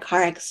really bad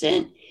car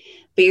accident,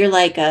 but you're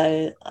like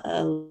a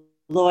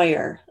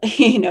lawyer,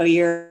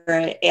 you're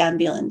an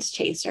ambulance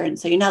chaser, and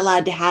so you're not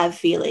allowed to have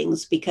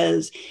feelings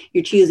because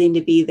you're choosing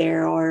to be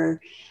there, or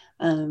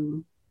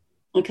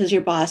because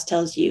your boss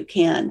tells you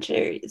can't.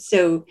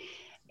 So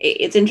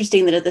it's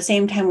interesting that at the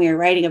same time we were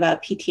writing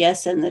about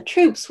PTS and the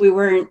troops, we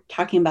weren't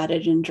talking about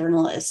it in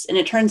journalists. And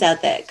it turns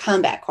out that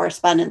combat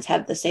correspondents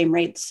have the same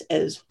rates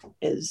as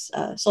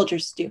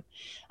soldiers do,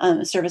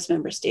 service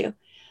members do.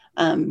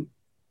 And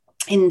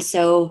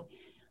so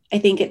I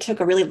think it took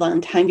a really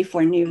long time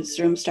before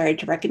newsrooms started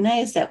to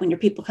recognize that when your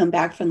people come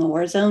back from the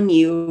war zone,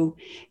 you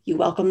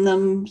welcome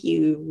them,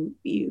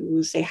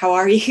 you say, how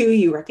are you?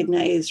 You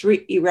recognize,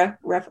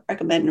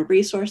 recommend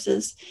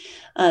resources.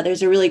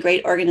 There's a really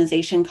great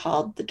organization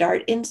called the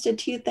DART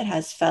Institute that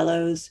has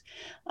fellows.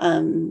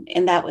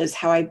 And that was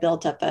how I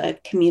built up a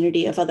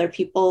community of other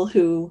people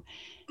who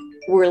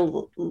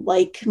were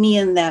like me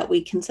in that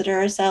we consider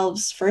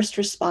ourselves first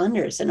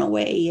responders in a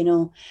way,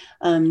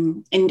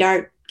 and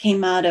DART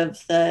came out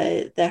of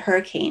the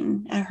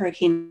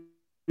Hurricane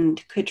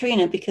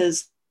Katrina,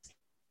 because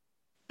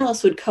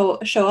journalists would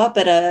show up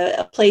at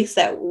a place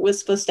that was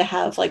supposed to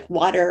have like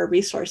water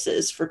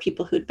resources for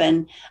people who'd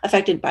been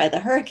affected by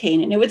the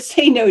hurricane, and it would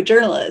say no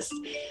journalists,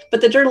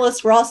 but the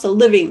journalists were also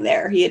living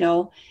there,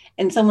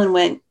 and someone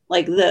went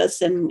like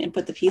this and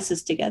put the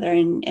pieces together,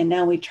 and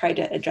now we try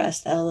to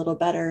address that a little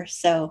better.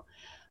 So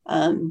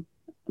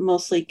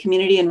mostly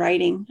community and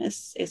writing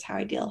is how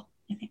I deal,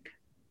 I think.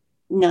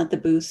 Not the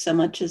booth so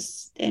much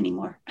as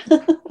anymore.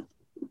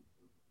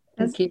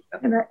 Thank you.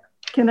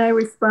 Can I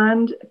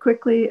respond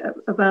quickly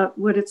about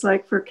what it's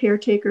like for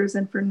caretakers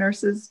and for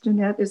nurses,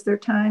 Jeanette? Is there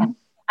time?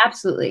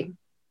 Absolutely.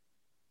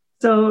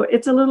 So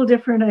it's a little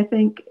different, I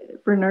think,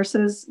 for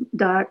nurses,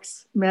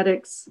 docs,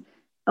 medics,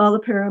 all the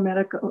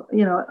paramedical,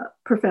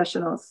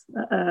 professionals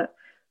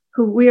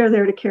who we are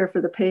there to care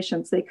for the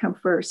patients. They come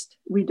first.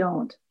 We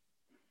don't.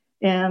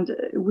 And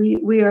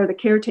we are the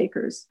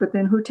caretakers, but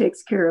then who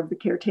takes care of the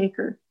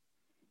caretaker?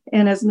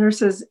 And as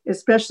nurses,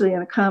 especially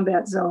in a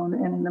combat zone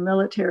and in the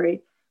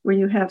military, where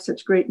you have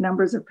such great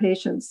numbers of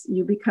patients,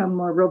 you become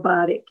more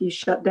robotic. You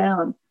shut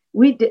down.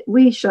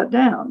 We shut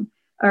down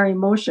our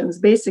emotions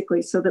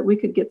basically so that we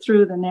could get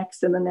through the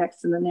next and the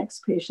next and the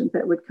next patient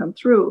that would come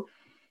through.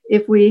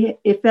 If we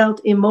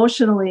felt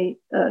emotionally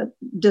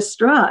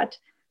distraught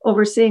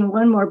over seeing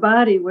one more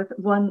body with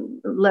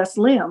one less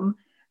limb,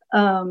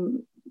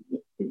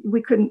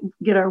 we couldn't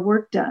get our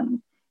work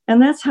done.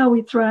 And that's how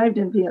we thrived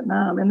in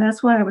Vietnam. And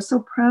that's why I was so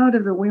proud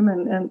of the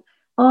women and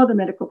all the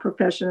medical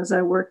professionals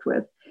I worked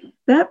with.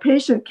 That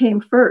patient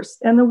came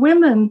first. And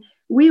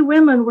we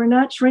women were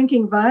not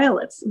shrinking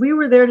violets. We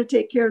were there to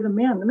take care of the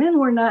men. The men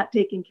were not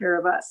taking care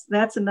of us.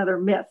 That's another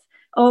myth.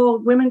 Oh,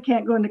 women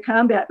can't go into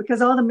combat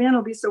because all the men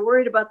will be so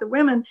worried about the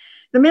women.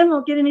 The men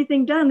won't get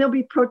anything done. They'll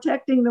be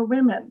protecting the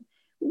women.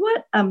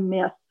 What a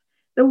myth.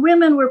 The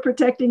women were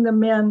protecting the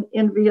men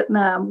in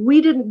Vietnam. We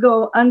didn't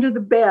go under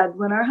the bed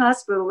when our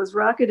hospital was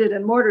rocketed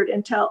and mortared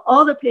until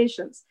all the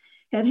patients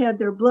had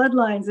their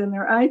bloodlines and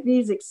their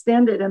IVs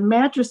extended and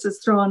mattresses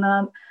thrown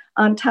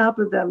on top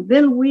of them.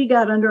 Then we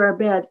got under our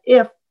bed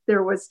if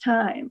there was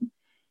time.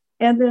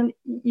 And then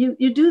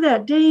you do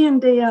that day in,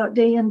 day out,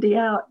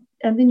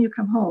 and then you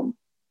come home.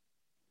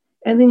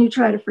 And then you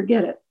try to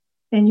forget it.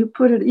 And you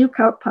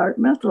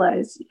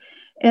compartmentalize.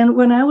 And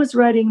when I was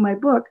writing my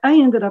book, I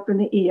ended up in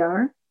the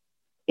ER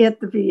at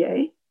the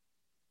VA.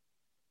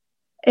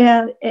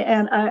 And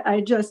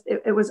I just,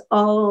 it was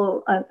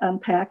all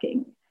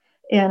unpacking.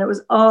 And it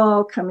was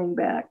all coming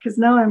back because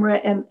now I'm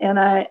right. And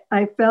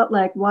I felt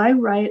like, why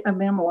write a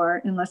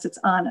memoir unless it's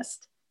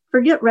honest?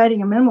 Forget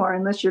writing a memoir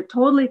unless you're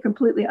totally,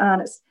 completely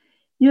honest.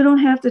 You don't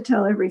have to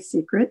tell every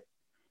secret.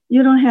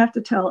 You don't have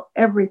to tell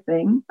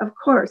everything. Of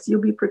course, you'll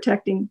be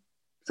protecting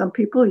some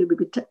people, you'll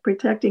be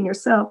protecting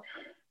yourself,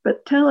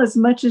 but tell as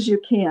much as you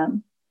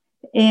can.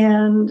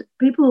 And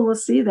people will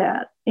see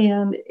that.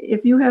 And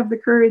if you have the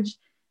courage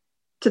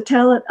to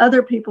tell it,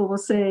 other people will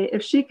say,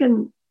 if she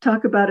can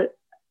talk about it,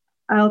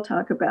 I'll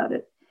talk about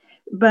it.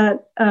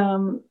 But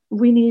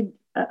we need,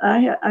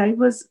 I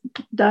was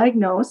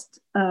diagnosed.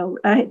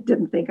 I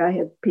didn't think I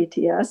had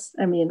PTS.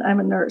 I mean,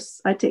 I'm a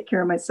nurse. I take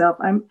care of myself.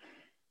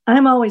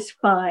 I'm always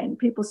fine.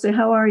 People say,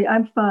 how are you?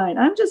 I'm fine.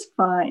 I'm just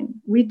fine.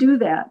 We do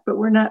that, but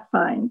we're not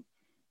fine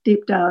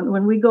deep down.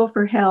 When we go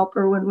for help,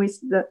 or when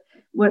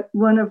what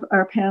one of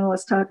our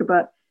panelists talked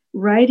about,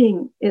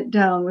 writing it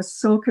down was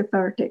so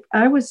cathartic.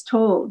 I was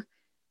told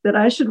that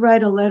I should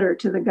write a letter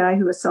to the guy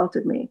who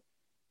assaulted me.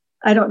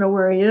 I don't know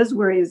where he is,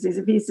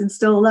 if he's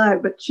still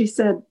alive, but she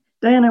said,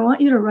 Diane, I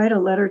want you to write a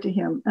letter to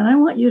him, and I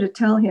want you to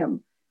tell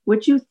him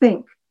what you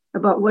think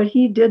about what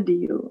he did to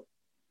you.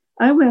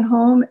 I went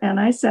home and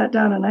I sat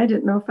down and I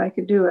didn't know if I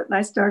could do it. And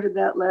I started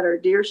that letter,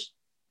 dear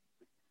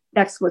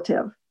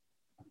expletive,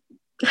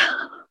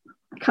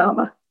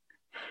 comma.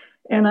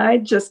 And I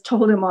just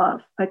told him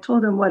off. I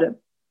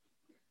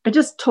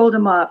just told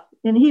him off.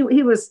 And he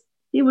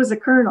was a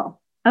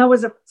colonel. I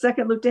was a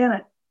second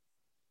lieutenant.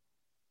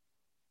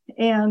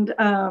 And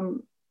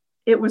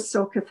it was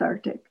so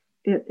cathartic.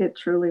 It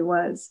truly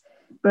was.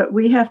 But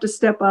we have to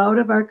step out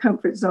of our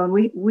comfort zone.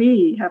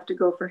 We have to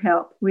go for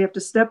help. We have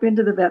to step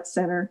into the vet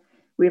center.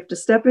 We have to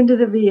step into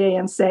the VA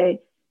and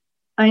say,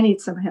 I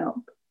need some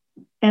help.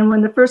 And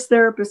when the first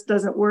therapist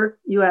doesn't work,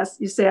 you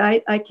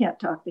say, I can't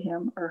talk to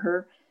him or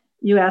her.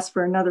 You ask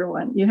for another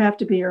one. You have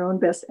to be your own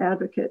best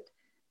advocate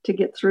to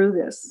get through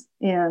this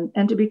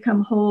and to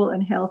become whole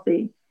and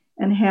healthy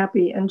and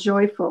happy and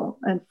joyful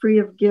and free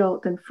of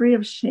guilt and free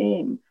of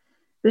shame.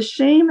 The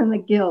shame and the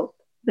guilt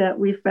that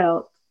we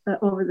felt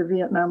over the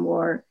Vietnam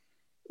War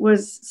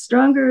was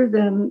stronger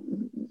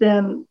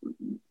than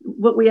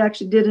what we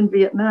actually did in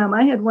Vietnam.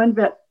 I had one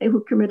vet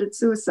who committed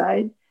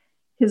suicide.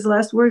 His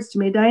last words to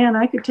me, Diane,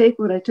 I could take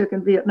what I took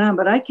in Vietnam,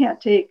 but I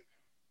can't take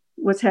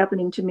what's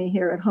happening to me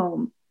here at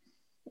home.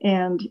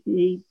 And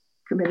he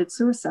committed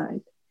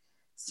suicide.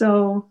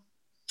 So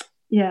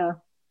yeah,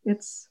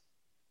 it's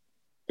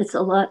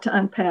a lot to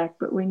unpack,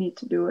 but we need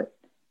to do it.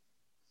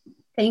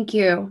 Thank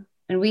you.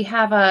 And we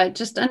have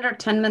just under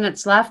 10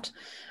 minutes left.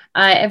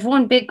 I have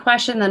one big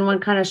question, then one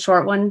kind of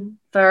short one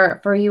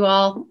for you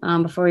all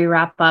before we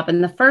wrap up.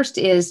 And the first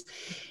is,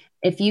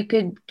 if you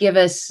could give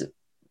us,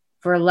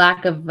 for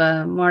lack of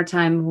more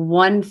time,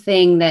 one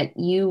thing that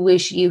you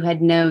wish you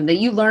had known, that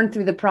you learned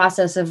through the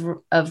process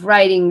of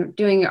writing,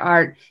 doing your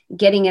art,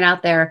 getting it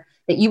out there,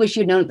 that you wish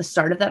you'd known at the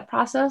start of that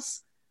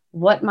process,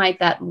 what might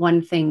that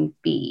one thing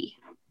be?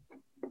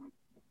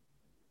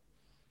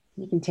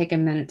 You can take a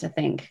minute to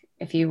think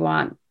if you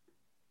want.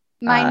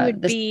 Mine would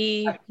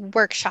be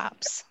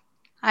workshops.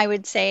 I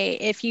would say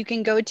if you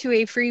can go to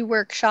a free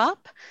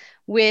workshop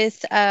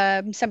with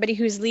somebody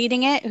who's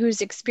leading it,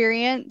 who's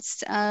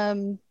experienced,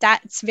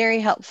 that's very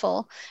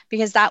helpful,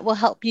 because that will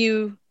help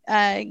you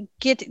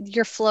get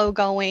your flow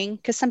going.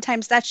 Because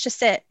sometimes that's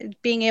just it,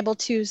 being able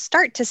to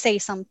start to say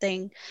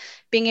something,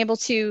 being able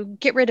to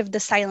get rid of the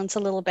silence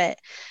a little bit.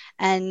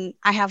 And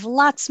I have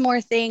lots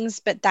more things,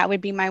 but that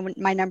would be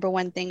my number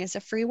one thing, is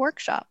a free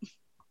workshop.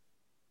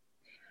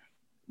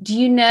 Do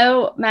you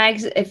know,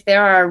 Mags, if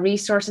there are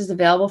resources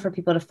available for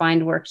people to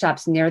find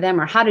workshops near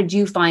them, or how did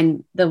you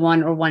find the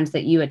one or ones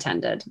that you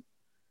attended?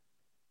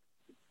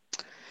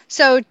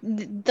 So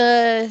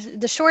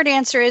the short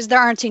answer is there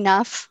aren't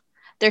enough.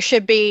 There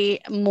should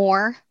be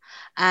more,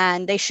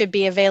 and they should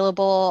be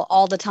available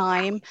all the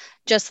time.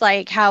 Just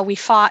like how we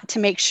fought to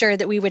make sure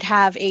that we would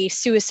have a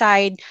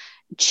suicide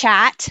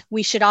chat,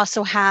 we should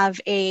also have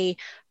a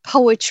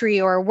poetry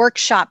or a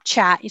workshop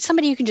chat.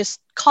 Somebody you can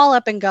just call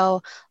up and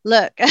go,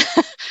 look,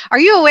 are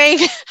you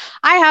awake?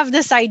 I have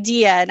this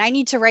idea and I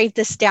need to write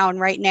this down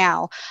right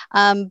now.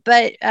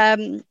 But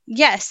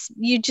yes,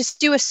 you just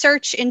do a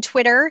search in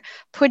Twitter,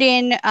 put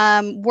in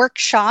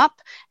workshop,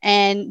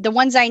 and the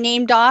ones I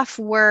named off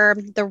were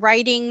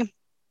the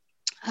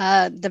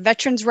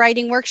Veterans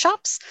Writing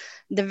Workshops,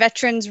 the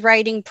Veterans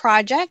Writing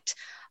Project,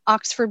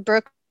 Oxford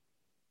Brook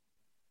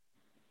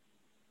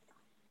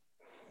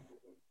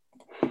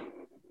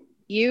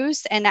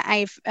used, and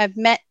I've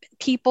met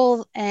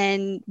people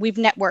and we've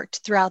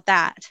networked throughout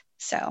that.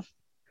 So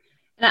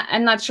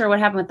I'm not sure what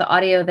happened with the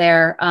audio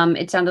there.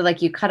 It sounded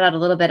like you cut out a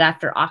little bit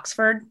after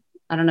Oxford.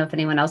 I don't know if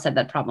anyone else had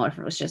that problem or if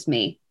it was just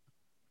me.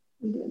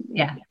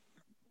 Yeah.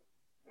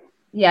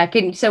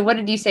 So what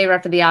did you say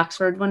after the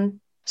Oxford one?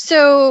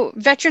 So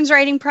Veterans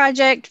Writing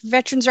Project,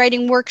 Veterans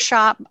Writing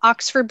Workshop,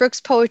 Oxford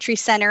Brooks Poetry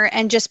Center,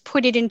 and just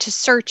put it into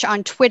search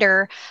on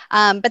Twitter.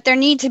 But there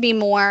need to be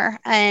more,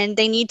 and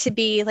they need to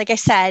be, like I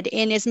said,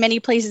 in as many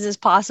places as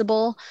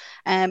possible.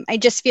 I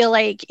just feel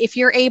like if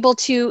you're able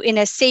to, in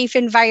a safe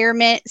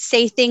environment,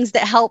 say things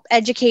that help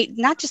educate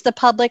not just the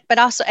public, but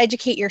also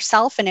educate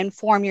yourself and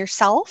inform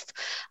yourself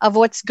of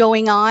what's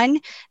going on,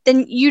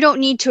 then you don't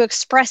need to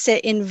express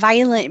it in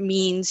violent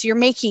means. You're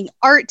making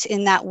art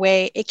in that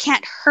way. It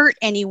can't hurt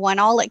anyone.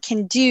 All it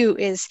can do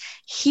is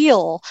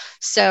heal.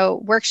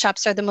 So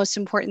workshops are the most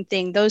important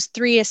thing, those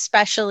three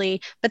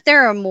especially, but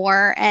there are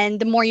more. And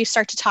the more you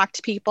start to talk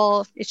to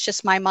people, it's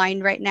just my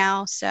mind right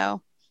now.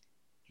 So.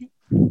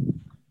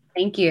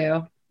 Thank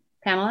you.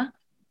 Pamela?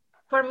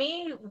 For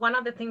me, one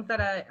of the things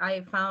that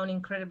I found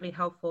incredibly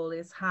helpful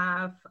is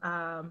have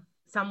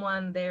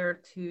someone there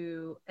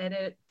to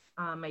edit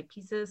my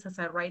pieces as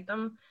I write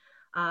them.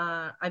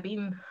 I've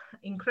been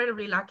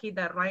incredibly lucky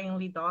that Ryan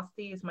Lee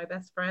Dosty is my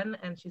best friend,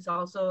 and she's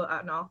also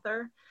an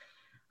author.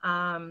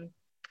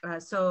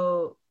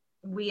 So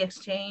we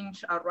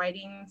exchange our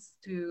writings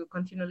to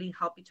continually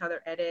help each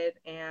other edit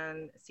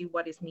and see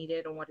what is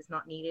needed and what is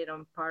not needed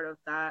on part of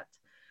that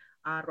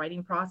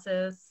writing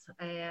process.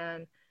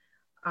 And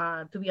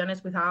to be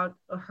honest, without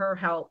her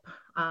help,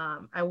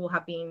 I will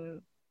have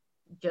been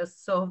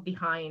just so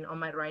behind on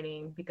my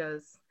writing,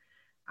 because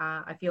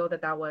I feel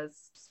that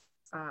was,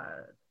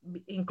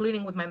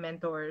 including with my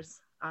mentors,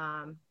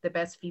 the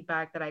best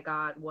feedback that I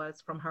got was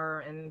from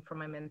her and from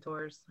my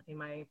mentors in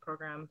my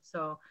program.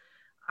 So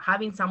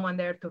having someone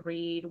there to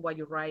read what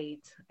you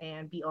write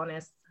and be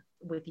honest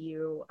with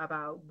you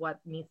about what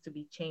needs to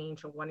be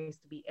changed or what needs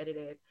to be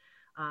edited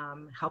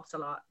helps a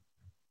lot.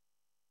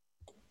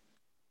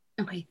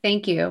 Okay,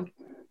 thank you.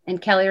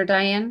 And Kelly or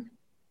Diane?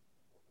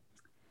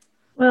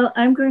 Well,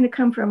 I'm going to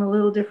come from a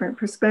little different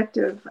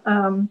perspective.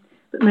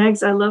 But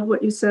Megs, I love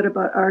what you said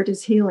about art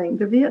is healing.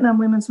 The Vietnam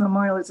Women's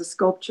Memorial is a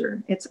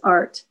sculpture. It's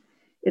art.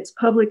 It's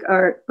public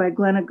art by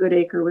Glenna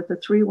Goodacre with the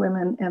 3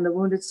 women and the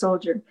wounded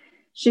soldier.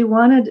 She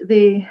wanted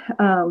the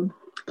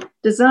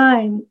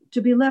design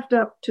to be left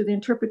up to the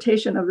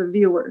interpretation of the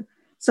viewer.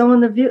 So when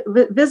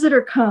the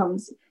visitor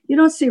comes, you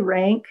don't see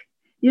rank,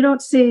 you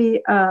don't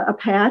see a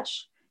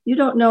patch, you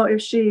don't know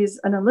if she's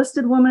an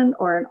enlisted woman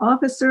or an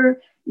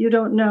officer. You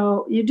don't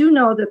know, you do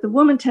know that the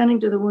woman tending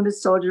to the wounded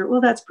soldier,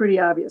 well, that's pretty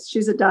obvious.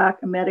 She's a doc,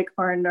 a medic,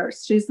 or a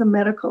nurse. She's the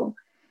medical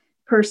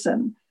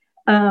person.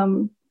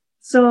 But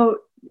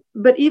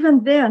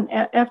even then,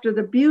 after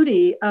the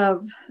beauty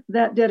of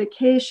that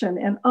dedication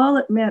and all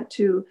it meant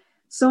to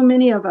so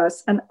many of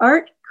us, an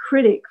art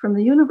critic from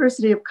the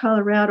University of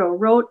Colorado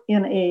wrote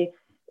in a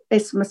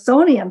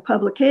Smithsonian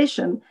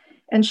publication,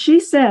 and she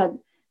said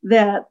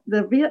that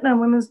the Vietnam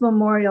Women's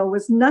Memorial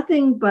was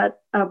nothing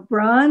but a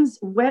bronze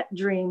wet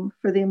dream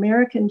for the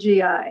American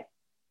GI.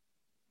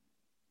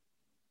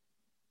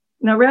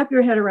 Now wrap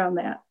your head around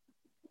that.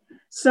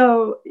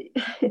 So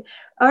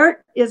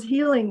art is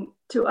healing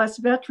to us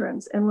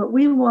veterans, and what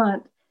we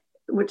want,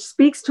 which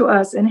speaks to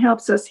us and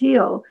helps us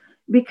heal,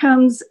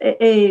 becomes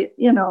a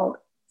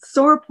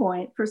sore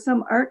point for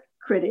some art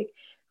critic,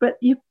 but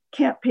you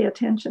can't pay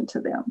attention to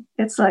them.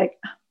 It's like,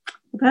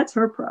 that's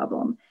her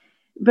problem.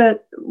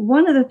 But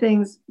one of the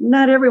things,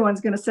 not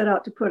everyone's going to set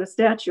out to put a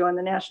statue on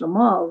the National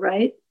Mall,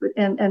 right?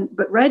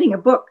 But writing a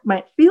book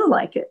might feel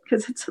like it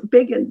because it's a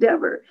big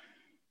endeavor.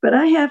 But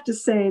I have to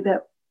say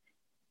that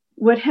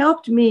what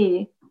helped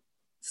me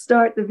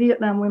start the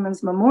Vietnam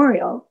Women's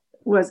Memorial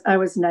was I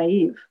was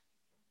naive,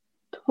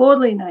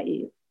 totally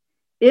naive.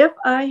 If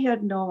I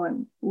had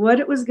known what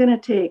it was going to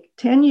take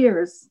 10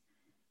 years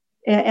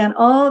and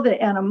all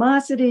the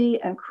animosity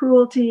and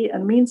cruelty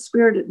and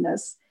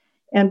mean-spiritedness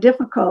and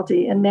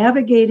difficulty in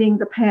navigating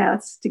the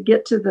paths to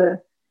get to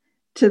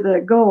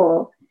the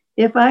goal,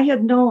 if I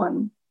had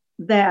known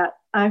that,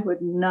 I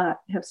would not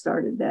have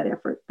started that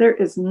effort. There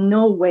is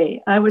no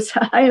way. I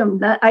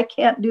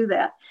can't do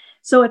that.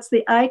 So it's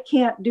the I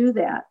can't do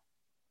that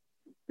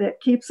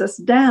keeps us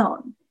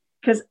down,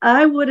 because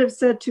I would have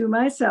said to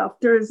myself,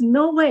 there is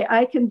no way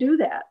I can do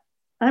that.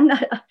 I'm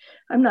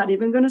not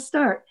even going to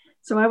start.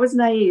 So I was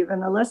naive,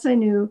 and the less I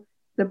knew,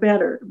 the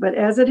better. But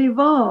as it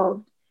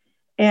evolved,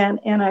 and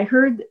I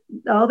heard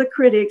all the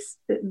critics,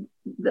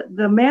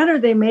 the madder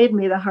they made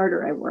me, the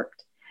harder I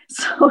worked.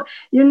 So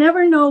you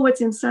never know what's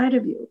inside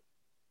of you.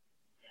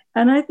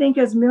 And I think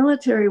as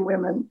military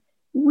women,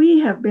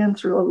 we have been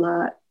through a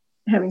lot,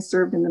 having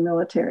served in the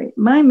military.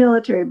 My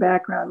military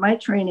background, my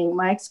training,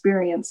 my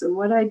experience, and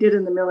what I did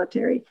in the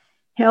military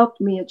helped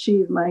me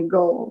achieve my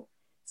goal.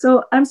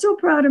 So I'm so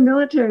proud of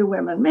military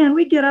women. Man,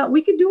 we get out,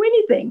 we can do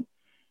anything.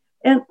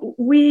 And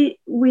we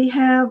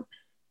have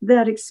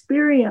that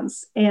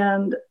experience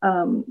and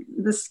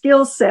the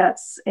skill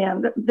sets,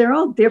 and they're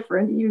all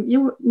different.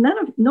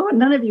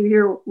 None of you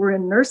here were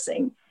in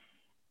nursing,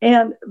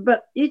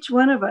 but each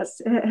one of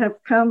us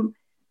have come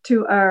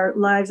to our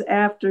lives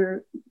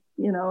after,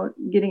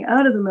 getting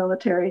out of the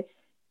military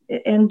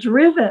and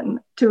driven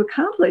to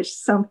accomplish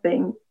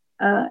something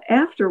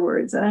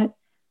afterwards. And I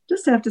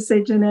just have to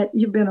say, Jeanette,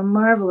 you've been a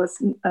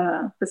marvelous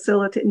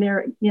facilitating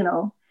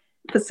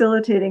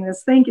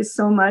this. Thank you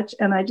so much.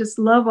 And I just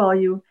love all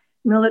you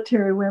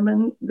military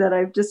women that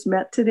I've just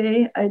met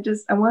today. I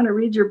want to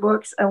read your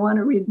books. I want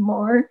to read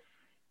more.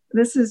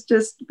 This has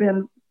just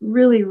been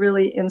really,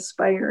 really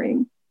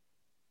inspiring.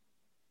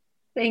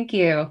 Thank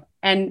you.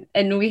 And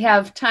we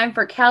have time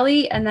for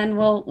Kelly, and then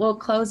we'll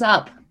close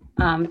up.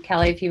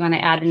 Kelly, if you want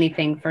to add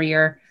anything for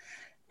your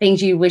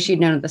things you wish you'd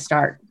known at the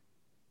start.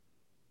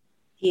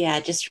 Yeah,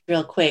 just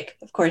real quick.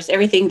 Of course,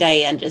 everything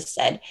Diane just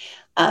said,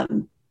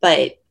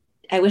 but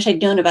I wish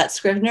I'd known about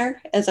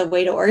Scrivener as a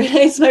way to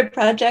organize my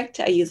project.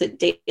 I use it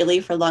daily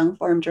for long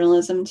form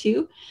journalism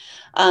too.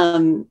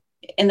 And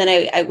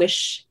then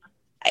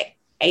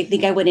I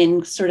think I went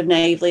in sort of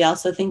naively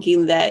also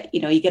thinking that,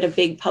 you get a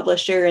big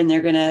publisher and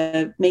they're going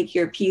to make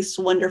your piece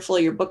wonderful,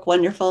 your book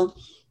wonderful.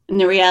 And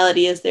the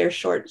reality is they're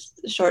short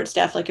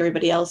staffed like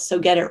everybody else. So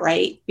get it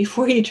right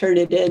before you turn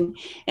it in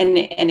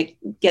and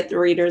get the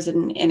readers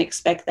and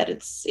expect that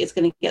it's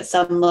going to get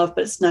some love,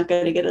 but it's not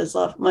going to get as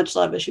much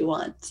love as you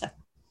want. So.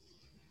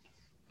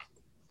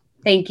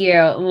 Thank you.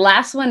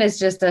 Last one is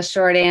just a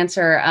short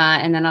answer,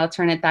 and then I'll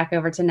turn it back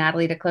over to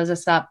Natalie to close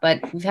us up.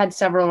 But we've had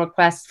several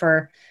requests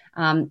for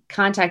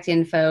contact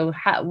info.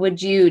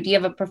 Do you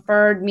have a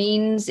preferred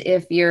means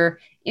if you're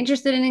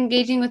interested in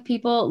engaging with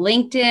people?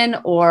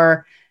 LinkedIn,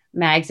 or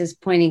Mags is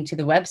pointing to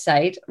the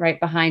website right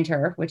behind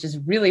her, which is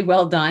really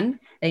well done.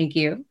 Thank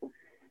you.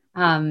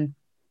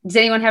 Does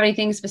anyone have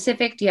anything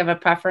specific? Do you have a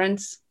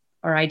preference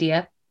or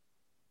idea?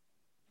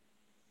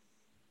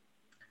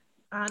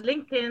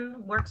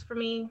 LinkedIn works for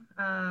me.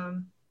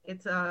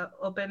 It's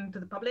open to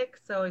the public,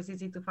 so it's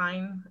easy to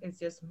find. It's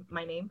just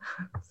my name,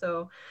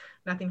 so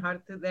nothing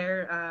hard to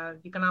there.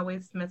 You can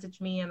always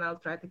message me and I'll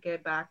try to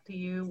get back to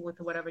you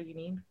with whatever you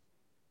need.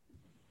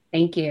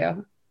 Thank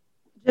you.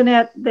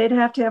 Jeanette, they'd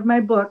have to have my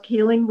book,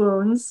 Healing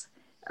Wounds,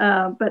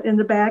 but in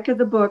the back of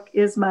the book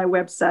is my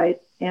website,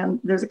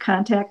 and there's a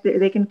contact.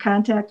 They can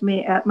contact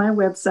me at my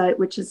website,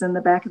 which is in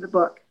the back of the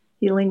book,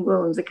 Healing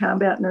Wounds, a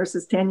combat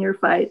nurse's 10-year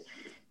fight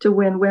to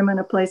win women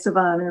a place of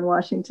honor in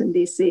Washington,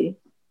 D.C.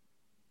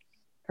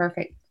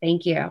 Perfect.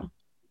 Thank you.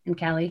 And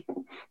Kelly?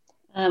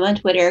 I'm on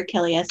Twitter,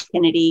 Kelly S.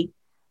 Kennedy,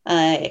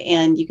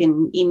 and you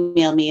can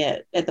email me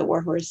at the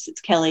Warhorse.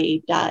 It's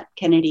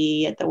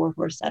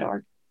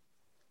kelly.kennedy@thewarhorse.org.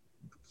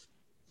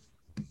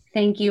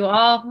 Thank you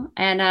all.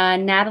 And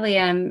Natalie,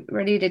 I'm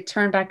ready to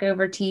turn back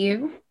over to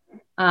you.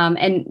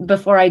 And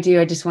before I do,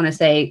 I just want to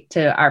say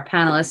to our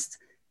panelists,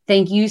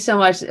 thank you so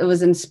much. It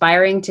was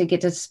inspiring to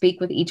get to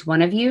speak with each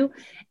one of you.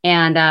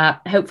 And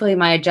hopefully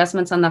my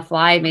adjustments on the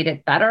fly made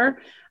it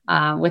better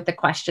with the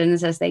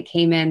questions as they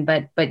came in.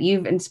 But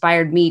you've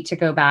inspired me to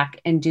go back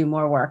and do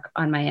more work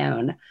on my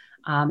own.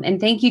 And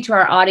thank you to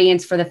our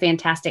audience for the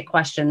fantastic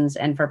questions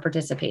and for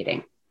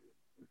participating.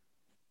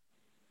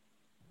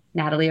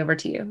 Natalie, over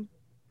to you.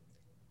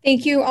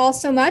 Thank you all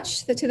so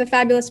much to the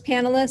fabulous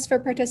panelists for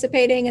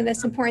participating in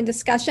this important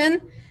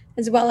discussion,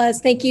 as well as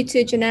thank you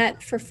to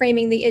Jeanette for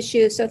framing the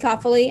issue so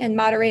thoughtfully and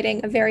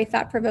moderating a very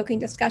thought-provoking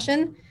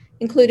discussion,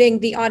 including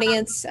the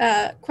audience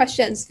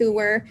questions who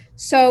were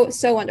so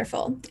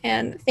wonderful.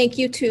 And thank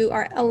you to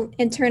our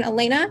intern,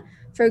 Elena,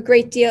 for a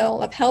great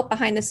deal of help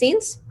behind the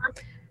scenes.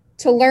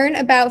 To learn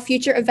about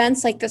future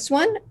events like this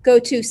one, go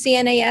to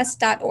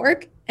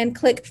cnas.org and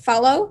click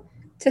follow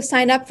to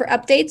sign up for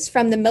updates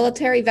from the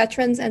Military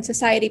Veterans and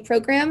Society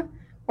Program,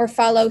 or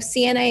follow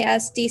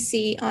CNAS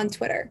DC on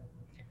Twitter.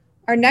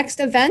 Our next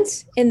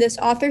event in this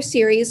author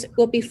series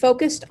will be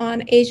focused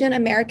on Asian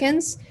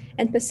Americans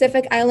and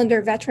Pacific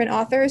Islander veteran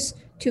authors,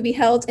 to be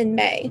held in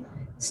May.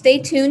 Stay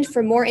tuned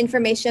for more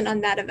information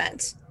on that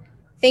event.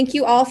 Thank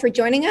you all for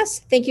joining us.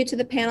 Thank you to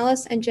the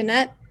panelists and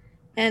Jeanette,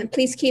 and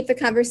please keep the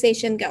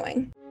conversation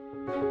going.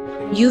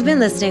 You've been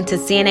listening to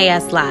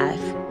CNAS Live.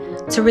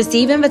 To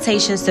receive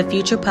invitations to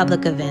future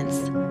public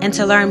events and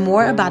to learn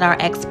more about our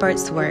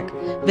experts' work,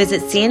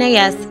 visit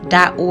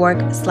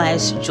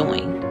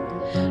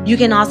cnas.org/join. You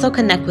can also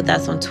connect with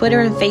us on Twitter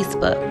and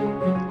Facebook.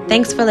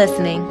 Thanks for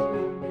listening.